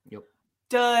 Yep.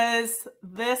 Does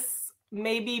this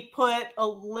maybe put a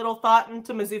little thought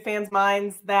into Mizzou fans'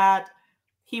 minds that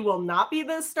he will not be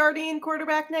the starting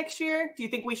quarterback next year? Do you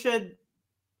think we should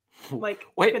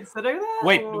consider that?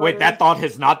 Wait, that thought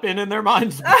has not been in their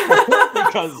minds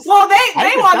because well,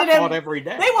 they wanted him every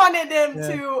day. They wanted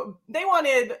him they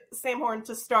wanted Sam Horn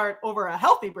to start over a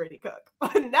healthy Brady Cook.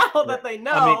 But now that they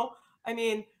know, I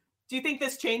mean, do you think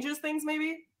this changes things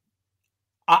maybe?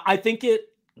 I think it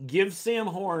gives Sam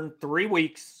Horn 3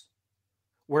 weeks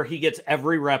where he gets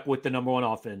every rep with the number 1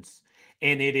 offense.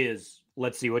 And it is,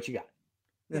 let's see what you got.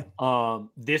 Yeah.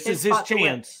 This is his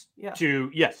chance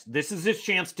this is his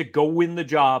chance to go win the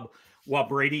job while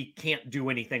Brady can't do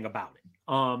anything about it.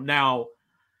 Now,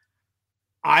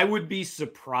 I would be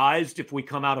surprised if we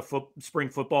come out of spring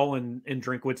football and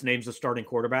Drinkwitz names a starting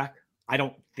quarterback. I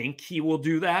don't think he will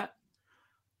do that.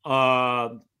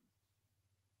 But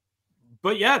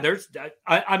yeah,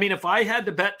 I mean, if I had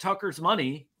to bet Tucker's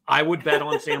money, I would bet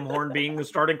on Sam Horn being the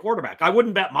starting quarterback. I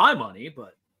wouldn't bet my money,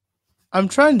 but I'm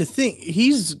trying to think.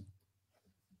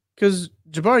 Because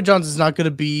Jabari Johnson's not going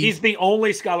to be. He's the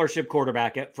only scholarship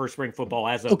quarterback for spring football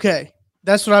as of. Okay.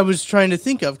 That's what I was trying to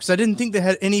think of, because I didn't think they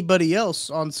had anybody else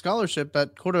on scholarship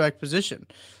at quarterback position.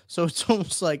 So it's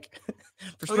almost like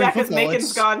for spring football,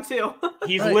 Macon's gone too.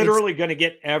 He's literally going to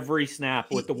get every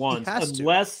snap with the ones,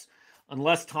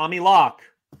 unless Tommy Lock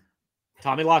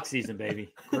season,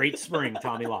 baby. Great spring,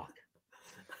 Tommy Lock.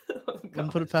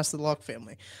 Don't put it past the Lock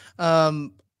family.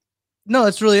 No,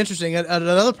 it's really interesting.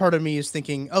 Another part of me is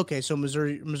thinking, okay, so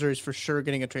Missouri's for sure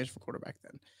getting a transfer quarterback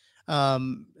then.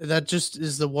 That just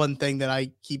is the one thing that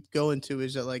I keep going to,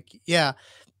 is that, like, yeah,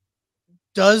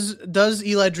 does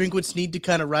Eli Drinkwitz need to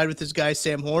kind of ride with this guy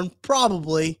Sam Horn?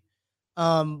 Probably.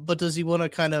 But does he want to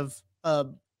kind of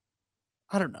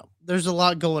I don't know. There's a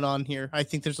lot going on here. I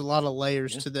think there's a lot of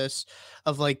layers to this,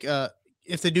 of like,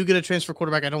 if they do get a transfer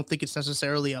quarterback, I don't think it's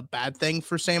necessarily a bad thing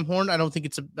for Sam Horn. I don't think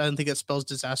it spells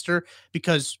disaster,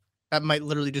 because that might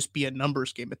literally just be a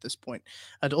numbers game at this point.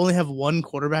 To only have one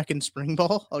quarterback in spring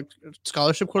ball, a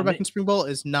scholarship quarterback in spring ball,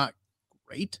 is not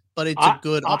great, but it's a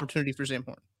good opportunity for Sam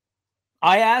Horn.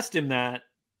 I asked him that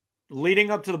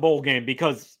leading up to the bowl game,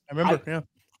 because I remember,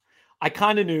 I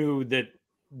kind of knew that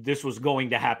this was going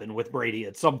to happen with Brady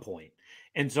at some point.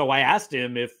 And so I asked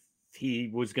him if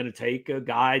he was going to take a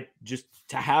guy just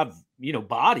to have,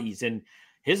 bodies. And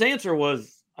his answer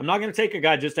was, I'm not going to take a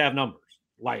guy just to have numbers.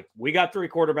 Like, we got 3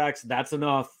 quarterbacks. That's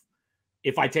enough.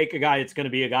 If I take a guy, it's going to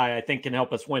be a guy I think can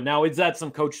help us win. Now, is that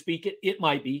some coach speak? It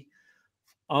might be.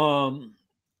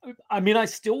 I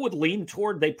still would lean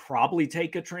toward they probably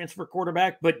take a transfer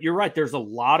quarterback, but you're right. There's a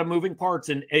lot of moving parts.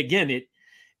 And again,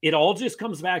 it all just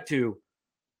comes back to,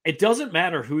 it doesn't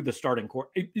matter who the starting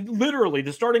literally,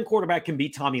 the starting quarterback can be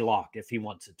Tommy Lock if he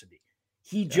wants it to be.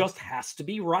 He just has to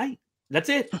be right. That's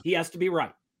it. He has to be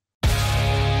right.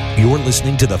 You're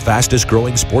listening to the fastest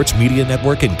growing sports media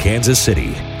network in Kansas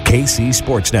City, KC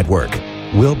Sports Network.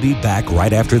 We'll be back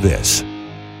right after this.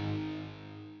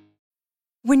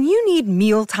 When you need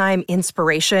mealtime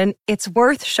inspiration, it's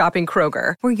worth shopping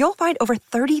Kroger, where you'll find over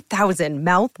 30,000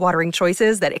 mouth-watering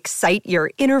choices that excite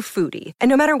your inner foodie. And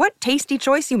no matter what tasty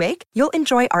choice you make, you'll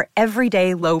enjoy our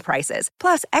everyday low prices,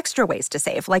 plus extra ways to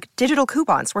save, like digital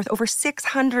coupons worth over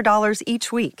 $600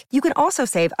 each week. You can also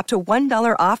save up to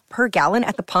 $1 off per gallon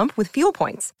at the pump with fuel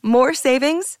points. More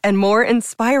savings and more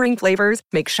inspiring flavors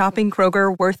make shopping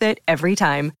Kroger worth it every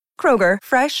time. Kroger,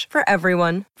 fresh for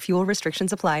everyone. Fuel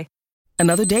restrictions apply.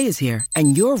 Another day is here,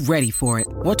 and you're ready for it.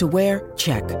 What to wear?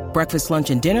 Check. Breakfast, lunch,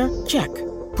 and dinner? Check.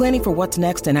 Planning for what's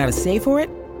next and how to save for it?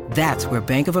 That's where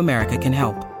Bank of America can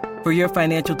help. For your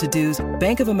financial to-dos,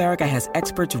 Bank of America has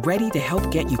experts ready to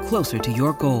help get you closer to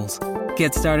your goals.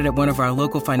 Get started at one of our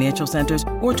local financial centers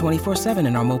or 24/7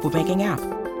 in our mobile banking app.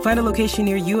 Find a location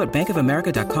near you at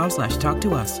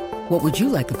bankofamerica.com/talktous. What would you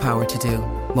like the power to do?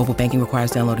 Mobile banking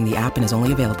requires downloading the app and is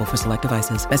only available for select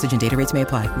devices. Message and data rates may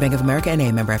apply. Bank of America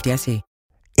NA, member FDIC.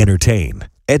 Entertain,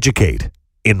 educate,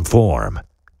 inform.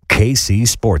 KC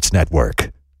Sports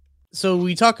Network. So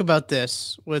we talk about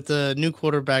this with the new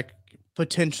quarterback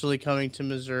potentially coming to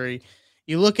Missouri.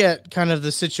 You look at kind of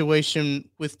the situation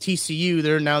with TCU.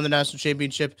 They're now in the national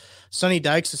championship. Sonny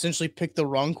Dykes essentially picked the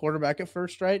wrong quarterback at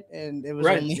first, right? And it was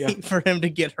only for him to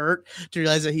get hurt to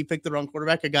realize that he picked the wrong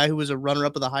quarterback. A guy who was a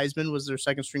runner-up of the Heisman was their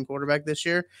second string quarterback this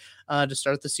year to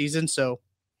start the season. So,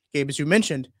 Gabe, as you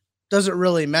mentioned, doesn't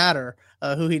really matter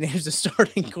who he names the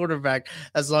starting quarterback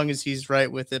as long as he's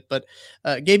right with it. But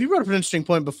Gabe, you brought up an interesting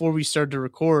point before we started to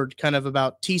record, kind of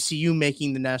about TCU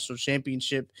making the national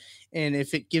championship, and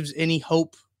if it gives any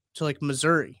hope to like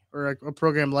Missouri or a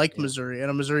program like Missouri and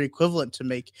a Missouri equivalent to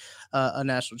make a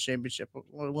national championship. I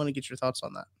want to get your thoughts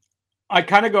on that. I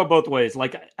kind of go both ways.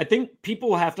 Like, I think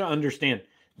people have to understand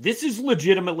this is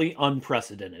legitimately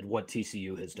unprecedented what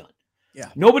TCU has done. Yeah.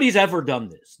 Nobody's ever done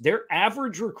this. Their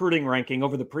average recruiting ranking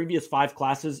over the previous 5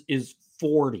 classes is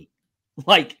 40.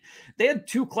 Like, they had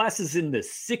 2 classes in the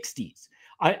 60s.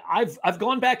 I've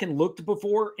gone back and looked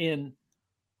before, and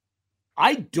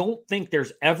I don't think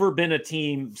there's ever been a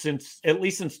team at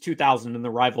least since 2000 in the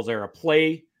Rivals era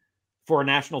play for a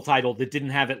national title that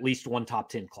didn't have at least one top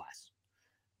 10 class.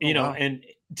 Wow. And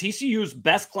TCU's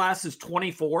best class is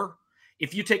 24.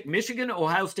 If you take Michigan,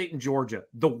 Ohio State, and Georgia,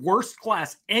 the worst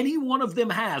class any one of them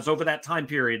has over that time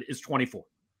period is 24.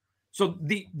 So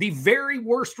the very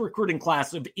worst recruiting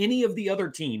class of any of the other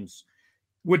teams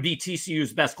would be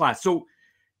TCU's best class. So,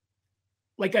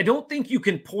 like, I don't think you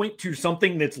can point to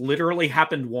something that's literally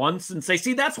happened once and say,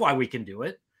 see, that's why we can do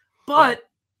it. But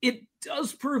it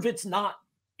does prove it's not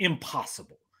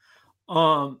impossible.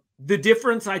 The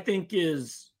difference, I think,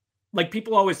 is, like,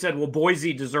 people always said, well,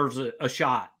 Boise deserves a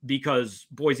shot because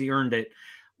Boise earned it.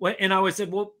 And I always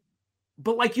said, well,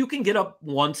 but like, you can get up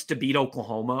once to beat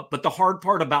Oklahoma. But the hard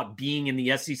part about being in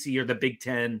the SEC or the Big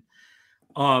Ten,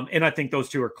 And I think those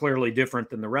two are clearly different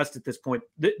than the rest at this point.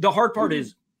 The hard part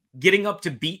is getting up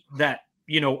to beat that,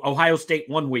 Ohio State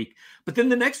 1 week, but then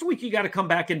the next week you got to come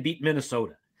back and beat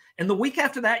Minnesota. And the week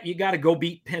after that, you got to go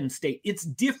beat Penn State. It's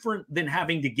different than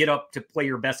having to get up to play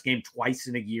your best game twice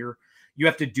in a year. You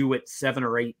have to do it 7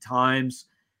 or 8 times.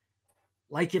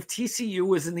 Like if TCU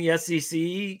was in the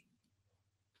SEC,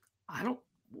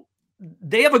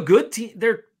 they have a good team.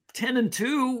 They're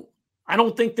 10-2. I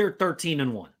don't think they're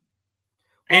 13-1.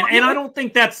 And I don't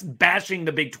think that's bashing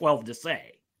the Big 12 to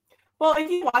say. Well,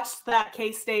 if you watched that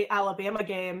K-State Alabama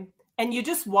game and you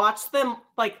just watch them,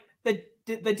 like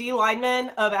the D linemen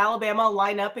of Alabama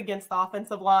line up against the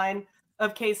offensive line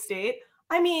of K-State,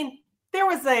 I mean, there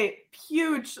was a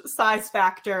huge size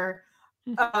factor,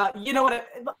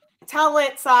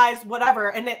 talent, size, whatever,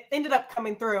 and it ended up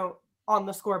coming through on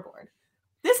the scoreboard.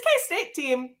 This K-State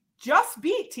team just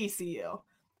beat TCU.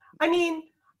 I mean,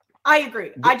 I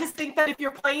agree. I just think that if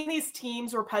you're playing these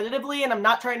teams repetitively, and I'm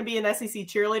not trying to be an SEC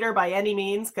cheerleader by any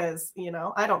means, because,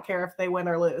 I don't care if they win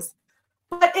or lose.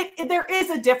 But there is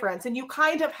a difference, and you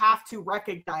kind of have to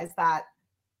recognize that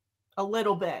a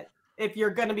little bit if you're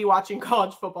going to be watching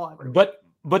college football every week.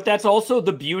 But that's also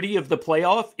the beauty of the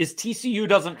playoff is TCU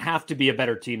doesn't have to be a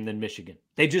better team than Michigan.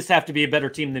 They just have to be a better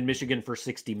team than Michigan for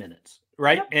 60 minutes,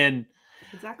 right? Yep. And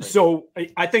exactly. So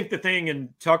I think the thing, and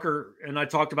Tucker and I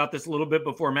talked about this a little bit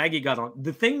before Maggie got on,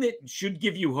 the thing that should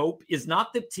give you hope is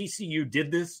not that TCU did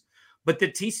this, but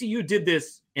that TCU did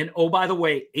this, and oh, by the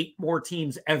way, 8 more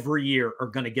teams every year are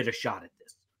going to get a shot at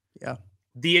this. Yeah.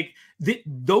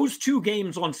 Those 2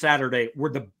 games on Saturday were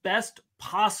the best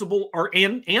possible,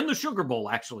 and the Sugar Bowl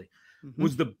actually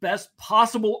was the best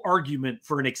possible argument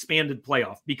for an expanded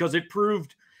playoff, because it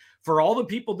proved for all the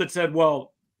people that said,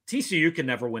 well, TCU can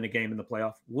never win a game in the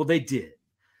playoff. Well, they did.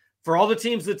 For all the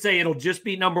teams that say it'll just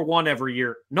be number 1 every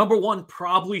year, number 1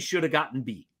 probably should have gotten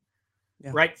beat.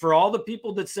 Yeah. Right? For all the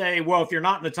people that say, well, if you're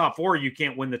not in the top 4, you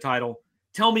can't win the title.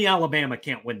 Tell me Alabama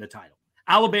can't win the title.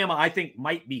 Alabama, I think,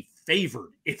 might be favored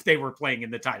if they were playing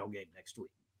in the title game next week.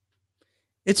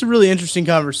 It's a really interesting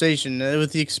conversation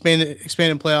with the expanded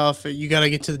playoff. You got to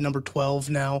get to the number 12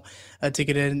 now to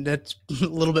get in. That's a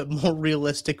little bit more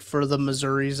realistic for the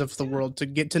Missouris of the world to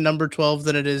get to number 12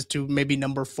 than it is to maybe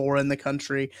number 4 in the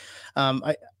country.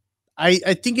 I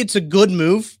think it's a good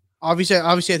move. Obviously,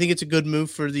 I think it's a good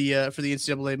move for the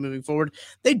NCAA moving forward.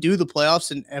 They do the playoffs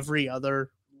in every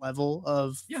other level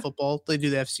of football. They do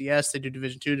the FCS, they do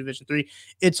Division II, Division III.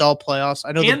 It's all playoffs.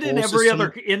 I know, and in every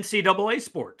other NCAA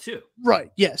sport too.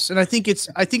 Right. Yes, and I think it's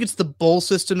the bowl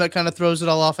system that kind of throws it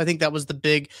all off. I think that was the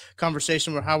big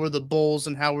conversation where how were the bowls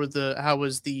and how was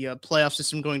the playoff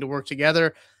system going to work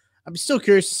together. I'm still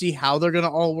curious to see how they're going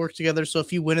to all work together. So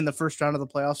if you win in the first round of the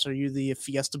playoffs, are you the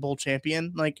Fiesta Bowl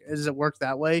champion? Like, does it work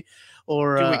that way?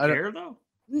 Or do we care though?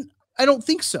 I don't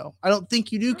think so. I don't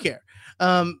think you do care.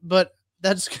 But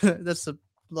that's a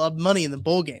lot of money in the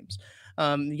bowl games.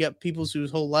 You got people whose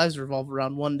whole lives revolve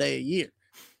around 1 day a year,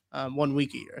 1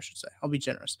 week a year, I should say. I'll be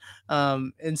generous.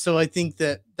 And so I think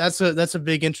that's a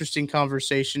big, interesting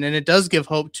conversation, and it does give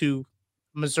hope to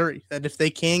Missouri that if they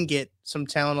can get some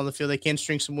talent on the field, they can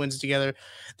string some wins together,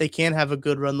 they can have a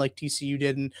good run like TCU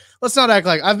did. And let's not act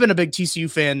like I've been a big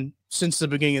TCU fan since the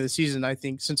beginning of the season. I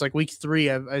think since like week 3,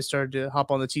 I started to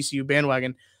hop on the TCU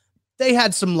bandwagon. They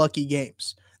had some lucky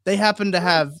games. They happened to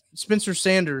have Spencer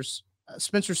Sanders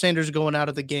going out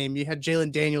of the game. You had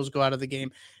Jalen Daniels go out of the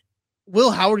game.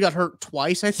 Will Howard got hurt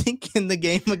twice, I think, in the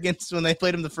game against when they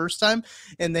played him the first time,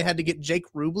 and they had to get Jake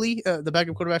Rubley, the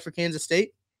backup quarterback for Kansas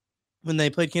State, when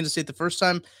they played Kansas State the first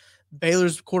time.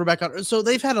 Baylor's quarterback out. So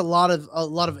they've had a lot of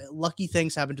lucky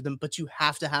things happen to them, but you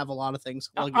have to have a lot of things.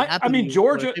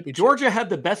 Georgia had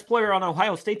the best player on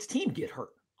Ohio State's team get hurt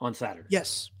on Saturday.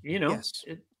 Yes. Yes.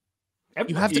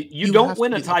 You don't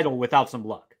win a title without some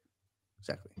luck.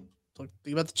 Exactly.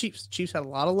 Think about the Chiefs. The Chiefs had a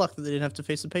lot of luck that they didn't have to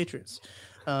face the Patriots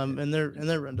in their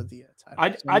run to the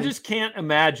title. I just can't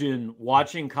imagine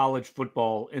watching college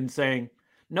football and saying,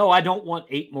 no, I don't want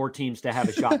 8 more teams to have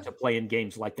a shot to play in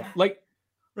games like that. Like,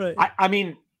 right. I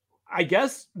mean, I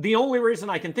guess the only reason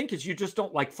I can think is you just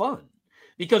don't like fun,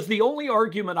 because the only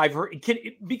argument I've heard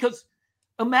because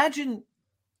imagine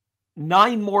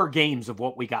 9 more games of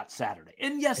what we got Saturday.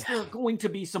 And yes, there are going to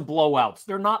be some blowouts.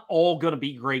 They're not all going to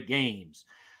be great games.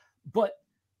 But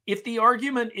if the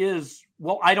argument is,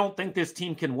 well, I don't think this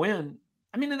team can win,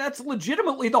 I mean, and that's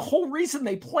legitimately the whole reason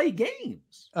they play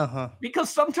games. Because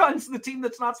sometimes the team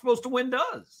that's not supposed to win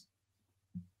does.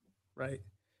 Right.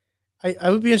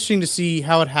 I would be interesting to see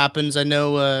how it happens. I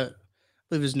know, I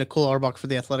believe it was Nicole Arbach for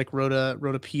The Athletic wrote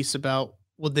a piece about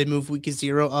would they move week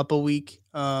 0 up a week?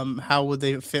 How would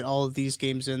they fit all of these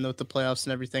games in with the playoffs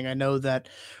and everything? I know that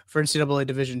for NCAA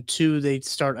Division II, they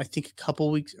start, I think,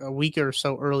 a week or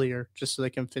so earlier, just so they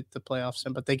can fit the playoffs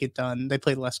in, but they get done. They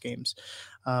play less games.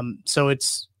 So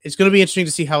it's going to be interesting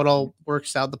to see how it all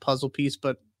works out, the puzzle piece,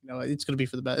 but it's going to be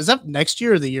for the best. Is that next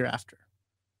year or the year after?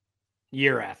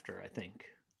 Year after, I think.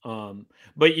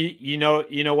 But you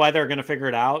know why they're going to figure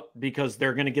it out? Because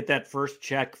they're going to get that first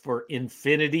check for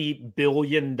 $infinity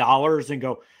billion and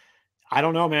go, I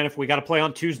don't know, man, if we got to play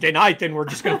on Tuesday night, then we're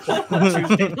just going to play on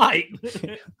Tuesday night.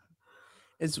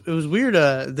 It was weird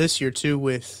this year too,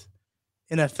 with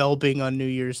NFL being on New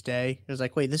Year's Day. It was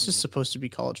like, wait, this is supposed to be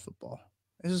college football.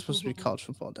 This is supposed to be college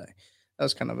football day. That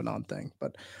was kind of an odd thing.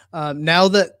 But now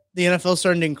that the NFL is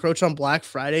starting to encroach on Black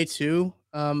Friday too,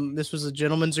 this was a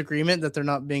gentleman's agreement that they're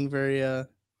not being very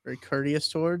courteous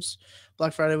towards.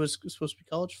 Black Friday was supposed to be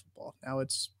college football.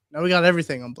 Now we got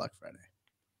everything on Black Friday.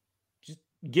 Just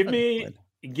give me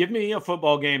a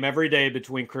football game every day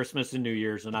between Christmas and New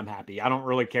Year's, and I'm happy. I don't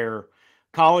really care,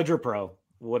 college or pro,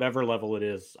 whatever level it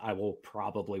is. I will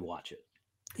probably watch it.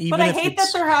 But I hate that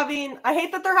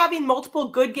they're having multiple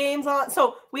good games on.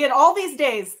 So we had all these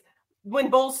days when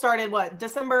bowls started. What,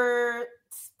 December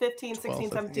 15,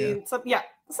 16, 17,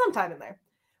 sometime in there.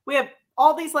 We have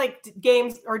all these like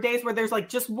games or days where there's like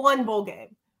just one bowl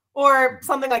game or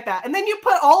something like that. And then you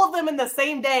put all of them in the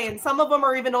same day, and some of them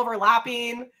are even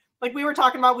overlapping. Like we were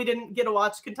talking about, we didn't get to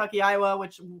watch Kentucky, Iowa,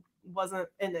 which wasn't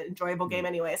an enjoyable game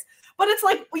anyways. But it's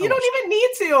like, you don't even need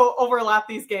to overlap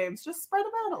these games. Just spread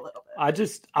them out a little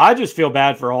bit. I just feel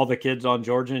bad for all the kids on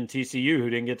Georgia and TCU who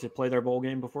didn't get to play their bowl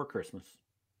game before Christmas.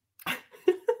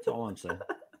 That's all I'm saying.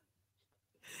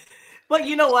 But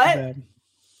you know what?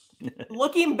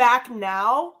 Looking back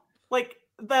now, like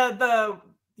the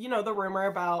rumor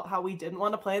about how we didn't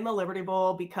want to play in the Liberty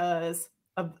Bowl because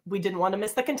we didn't want to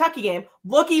miss the Kentucky game.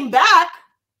 Looking back,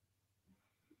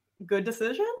 good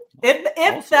decision.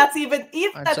 If that's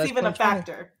even a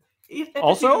factor.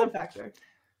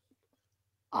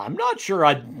 I'm not sure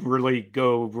I'd really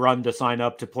go run to sign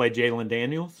up to play Jalen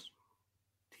Daniels.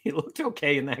 He looked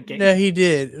okay in that game. Yeah, he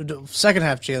did. Second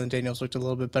half, Jalen Daniels looked a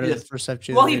little bit better than the first half.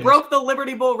 He broke the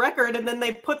Liberty Bowl record, and then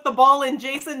they put the ball in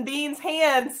Jason Bean's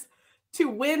hands to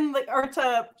win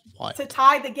to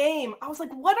tie the game. I was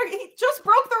like, he just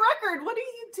broke the record. What are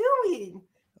you doing?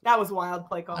 That was wild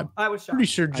play call. I was shocked. Pretty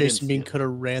sure Jason Bean could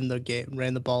have ran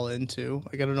the ball into.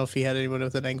 Like, I don't know if he had anyone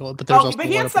with an angle, but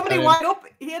he had somebody wide open.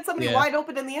 He had somebody wide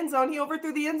open in the end zone. He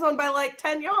overthrew the end zone by like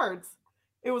 10 yards.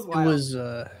 It was wild. It was.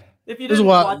 If you didn't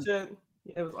watch it,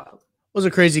 it was wild. It was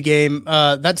a crazy game.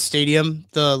 That stadium,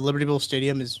 the Liberty Bowl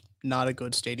Stadium, is not a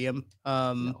good stadium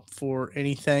for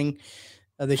anything.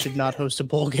 They should not host a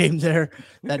bowl game there.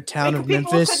 That town of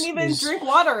Memphis. People couldn't even drink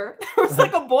water. It was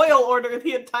like a boil order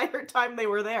the entire time they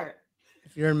were there.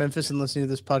 If you're in Memphis and listening to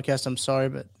this podcast, I'm sorry,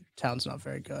 but town's not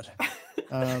very good.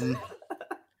 The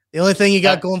only thing you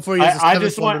got going for you is I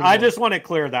just want to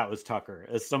clear that was Tucker.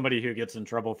 As somebody who gets in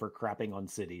trouble for crapping on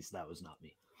cities, that was not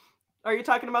me. Are you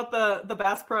talking about the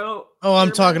Bass Pro? Oh,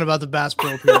 I'm talking about the Bass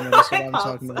Pro Pyramid. That's what I'm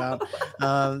talking about.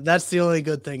 That's the only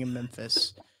good thing in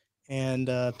Memphis, and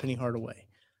Penny Hardaway.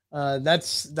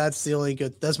 That's the only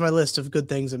good. That's my list of good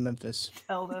things in Memphis.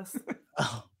 Elvis.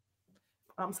 Oh,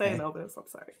 I'm saying Elvis. I'm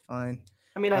sorry. Fine.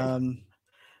 I mean,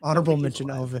 honorable mention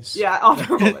Elvis. Yeah,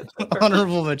 honorable mention.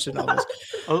 Honorable mention Elvis.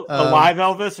 Alive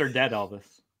Elvis or dead Elvis?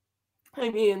 I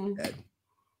mean,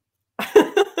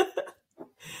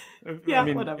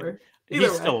 whatever.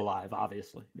 He's still alive,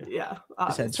 obviously. Yeah.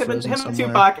 Him and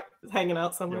Tupac hanging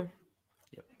out somewhere.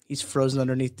 Yep. He's frozen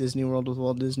underneath Disney World with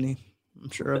Walt Disney. I'm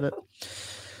sure of it.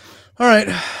 All right.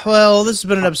 Well, this has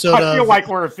been an episode. I feel like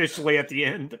we're officially at the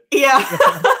end. Yeah.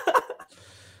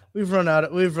 We've run out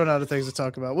of things to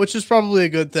talk about, which is probably a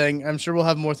good thing. I'm sure we'll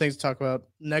have more things to talk about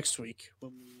next week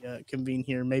when we convene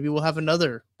here. Maybe we'll have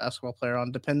another basketball player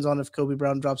on. Depends on if Kobe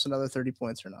Brown drops another 30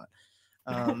 points or not.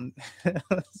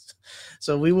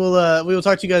 So we will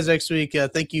talk to you guys next week.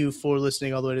 Thank you for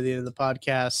listening all the way to the end of the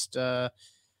podcast.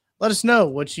 Let us know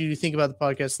what you think about the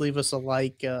podcast. Leave us a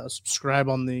like, subscribe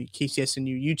on the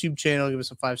KCSNU YouTube channel. Give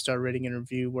us a 5-star rating and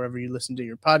review wherever you listen to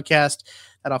your podcast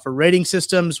that offer rating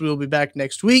systems. We will be back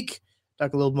next week.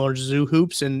 Talk a little more Zoo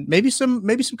hoops and maybe some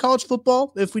college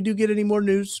football if we do get any more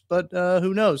news. But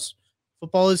who knows?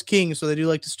 Football is king, so they do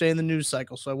like to stay in the news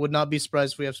cycle. So I would not be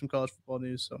surprised if we have some college football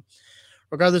news. So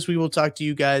regardless, we will talk to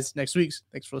you guys next week.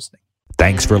 Thanks for listening.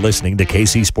 Thanks for listening to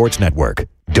KC Sports Network.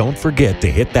 Don't forget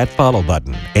to hit that follow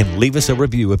button and leave us a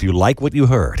review if you like what you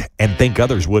heard and think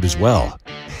others would as well.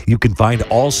 You can find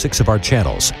all 6 of our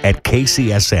channels at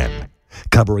KCSN.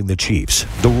 covering the Chiefs,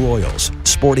 the Royals,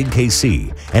 Sporting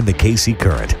KC, and the KC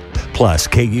Current, plus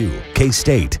KU,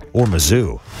 K-State, or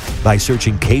Mizzou by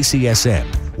searching KCSN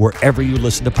wherever you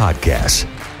listen to podcasts.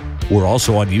 We're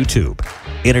also on YouTube.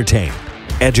 Entertain,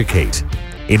 educate,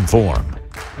 inform.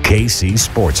 KC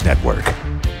Sports Network.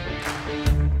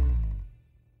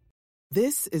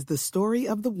 This is the story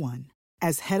of the one.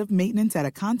 As head of maintenance at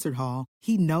a concert hall,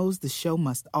 he knows the show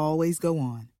must always go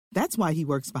on. That's why he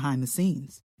works behind the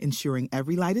scenes, ensuring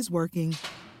every light is working,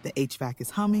 the HVAC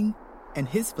is humming, and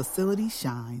his facility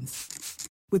shines.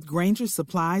 With Grainger's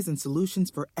supplies and solutions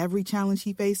for every challenge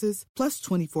he faces, plus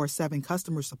 24/7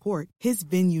 customer support, his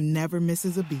venue never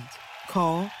misses a beat.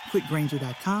 Call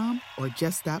quickgrainger.com or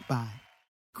just stop by.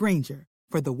 Grainger,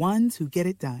 for the ones who get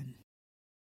it done.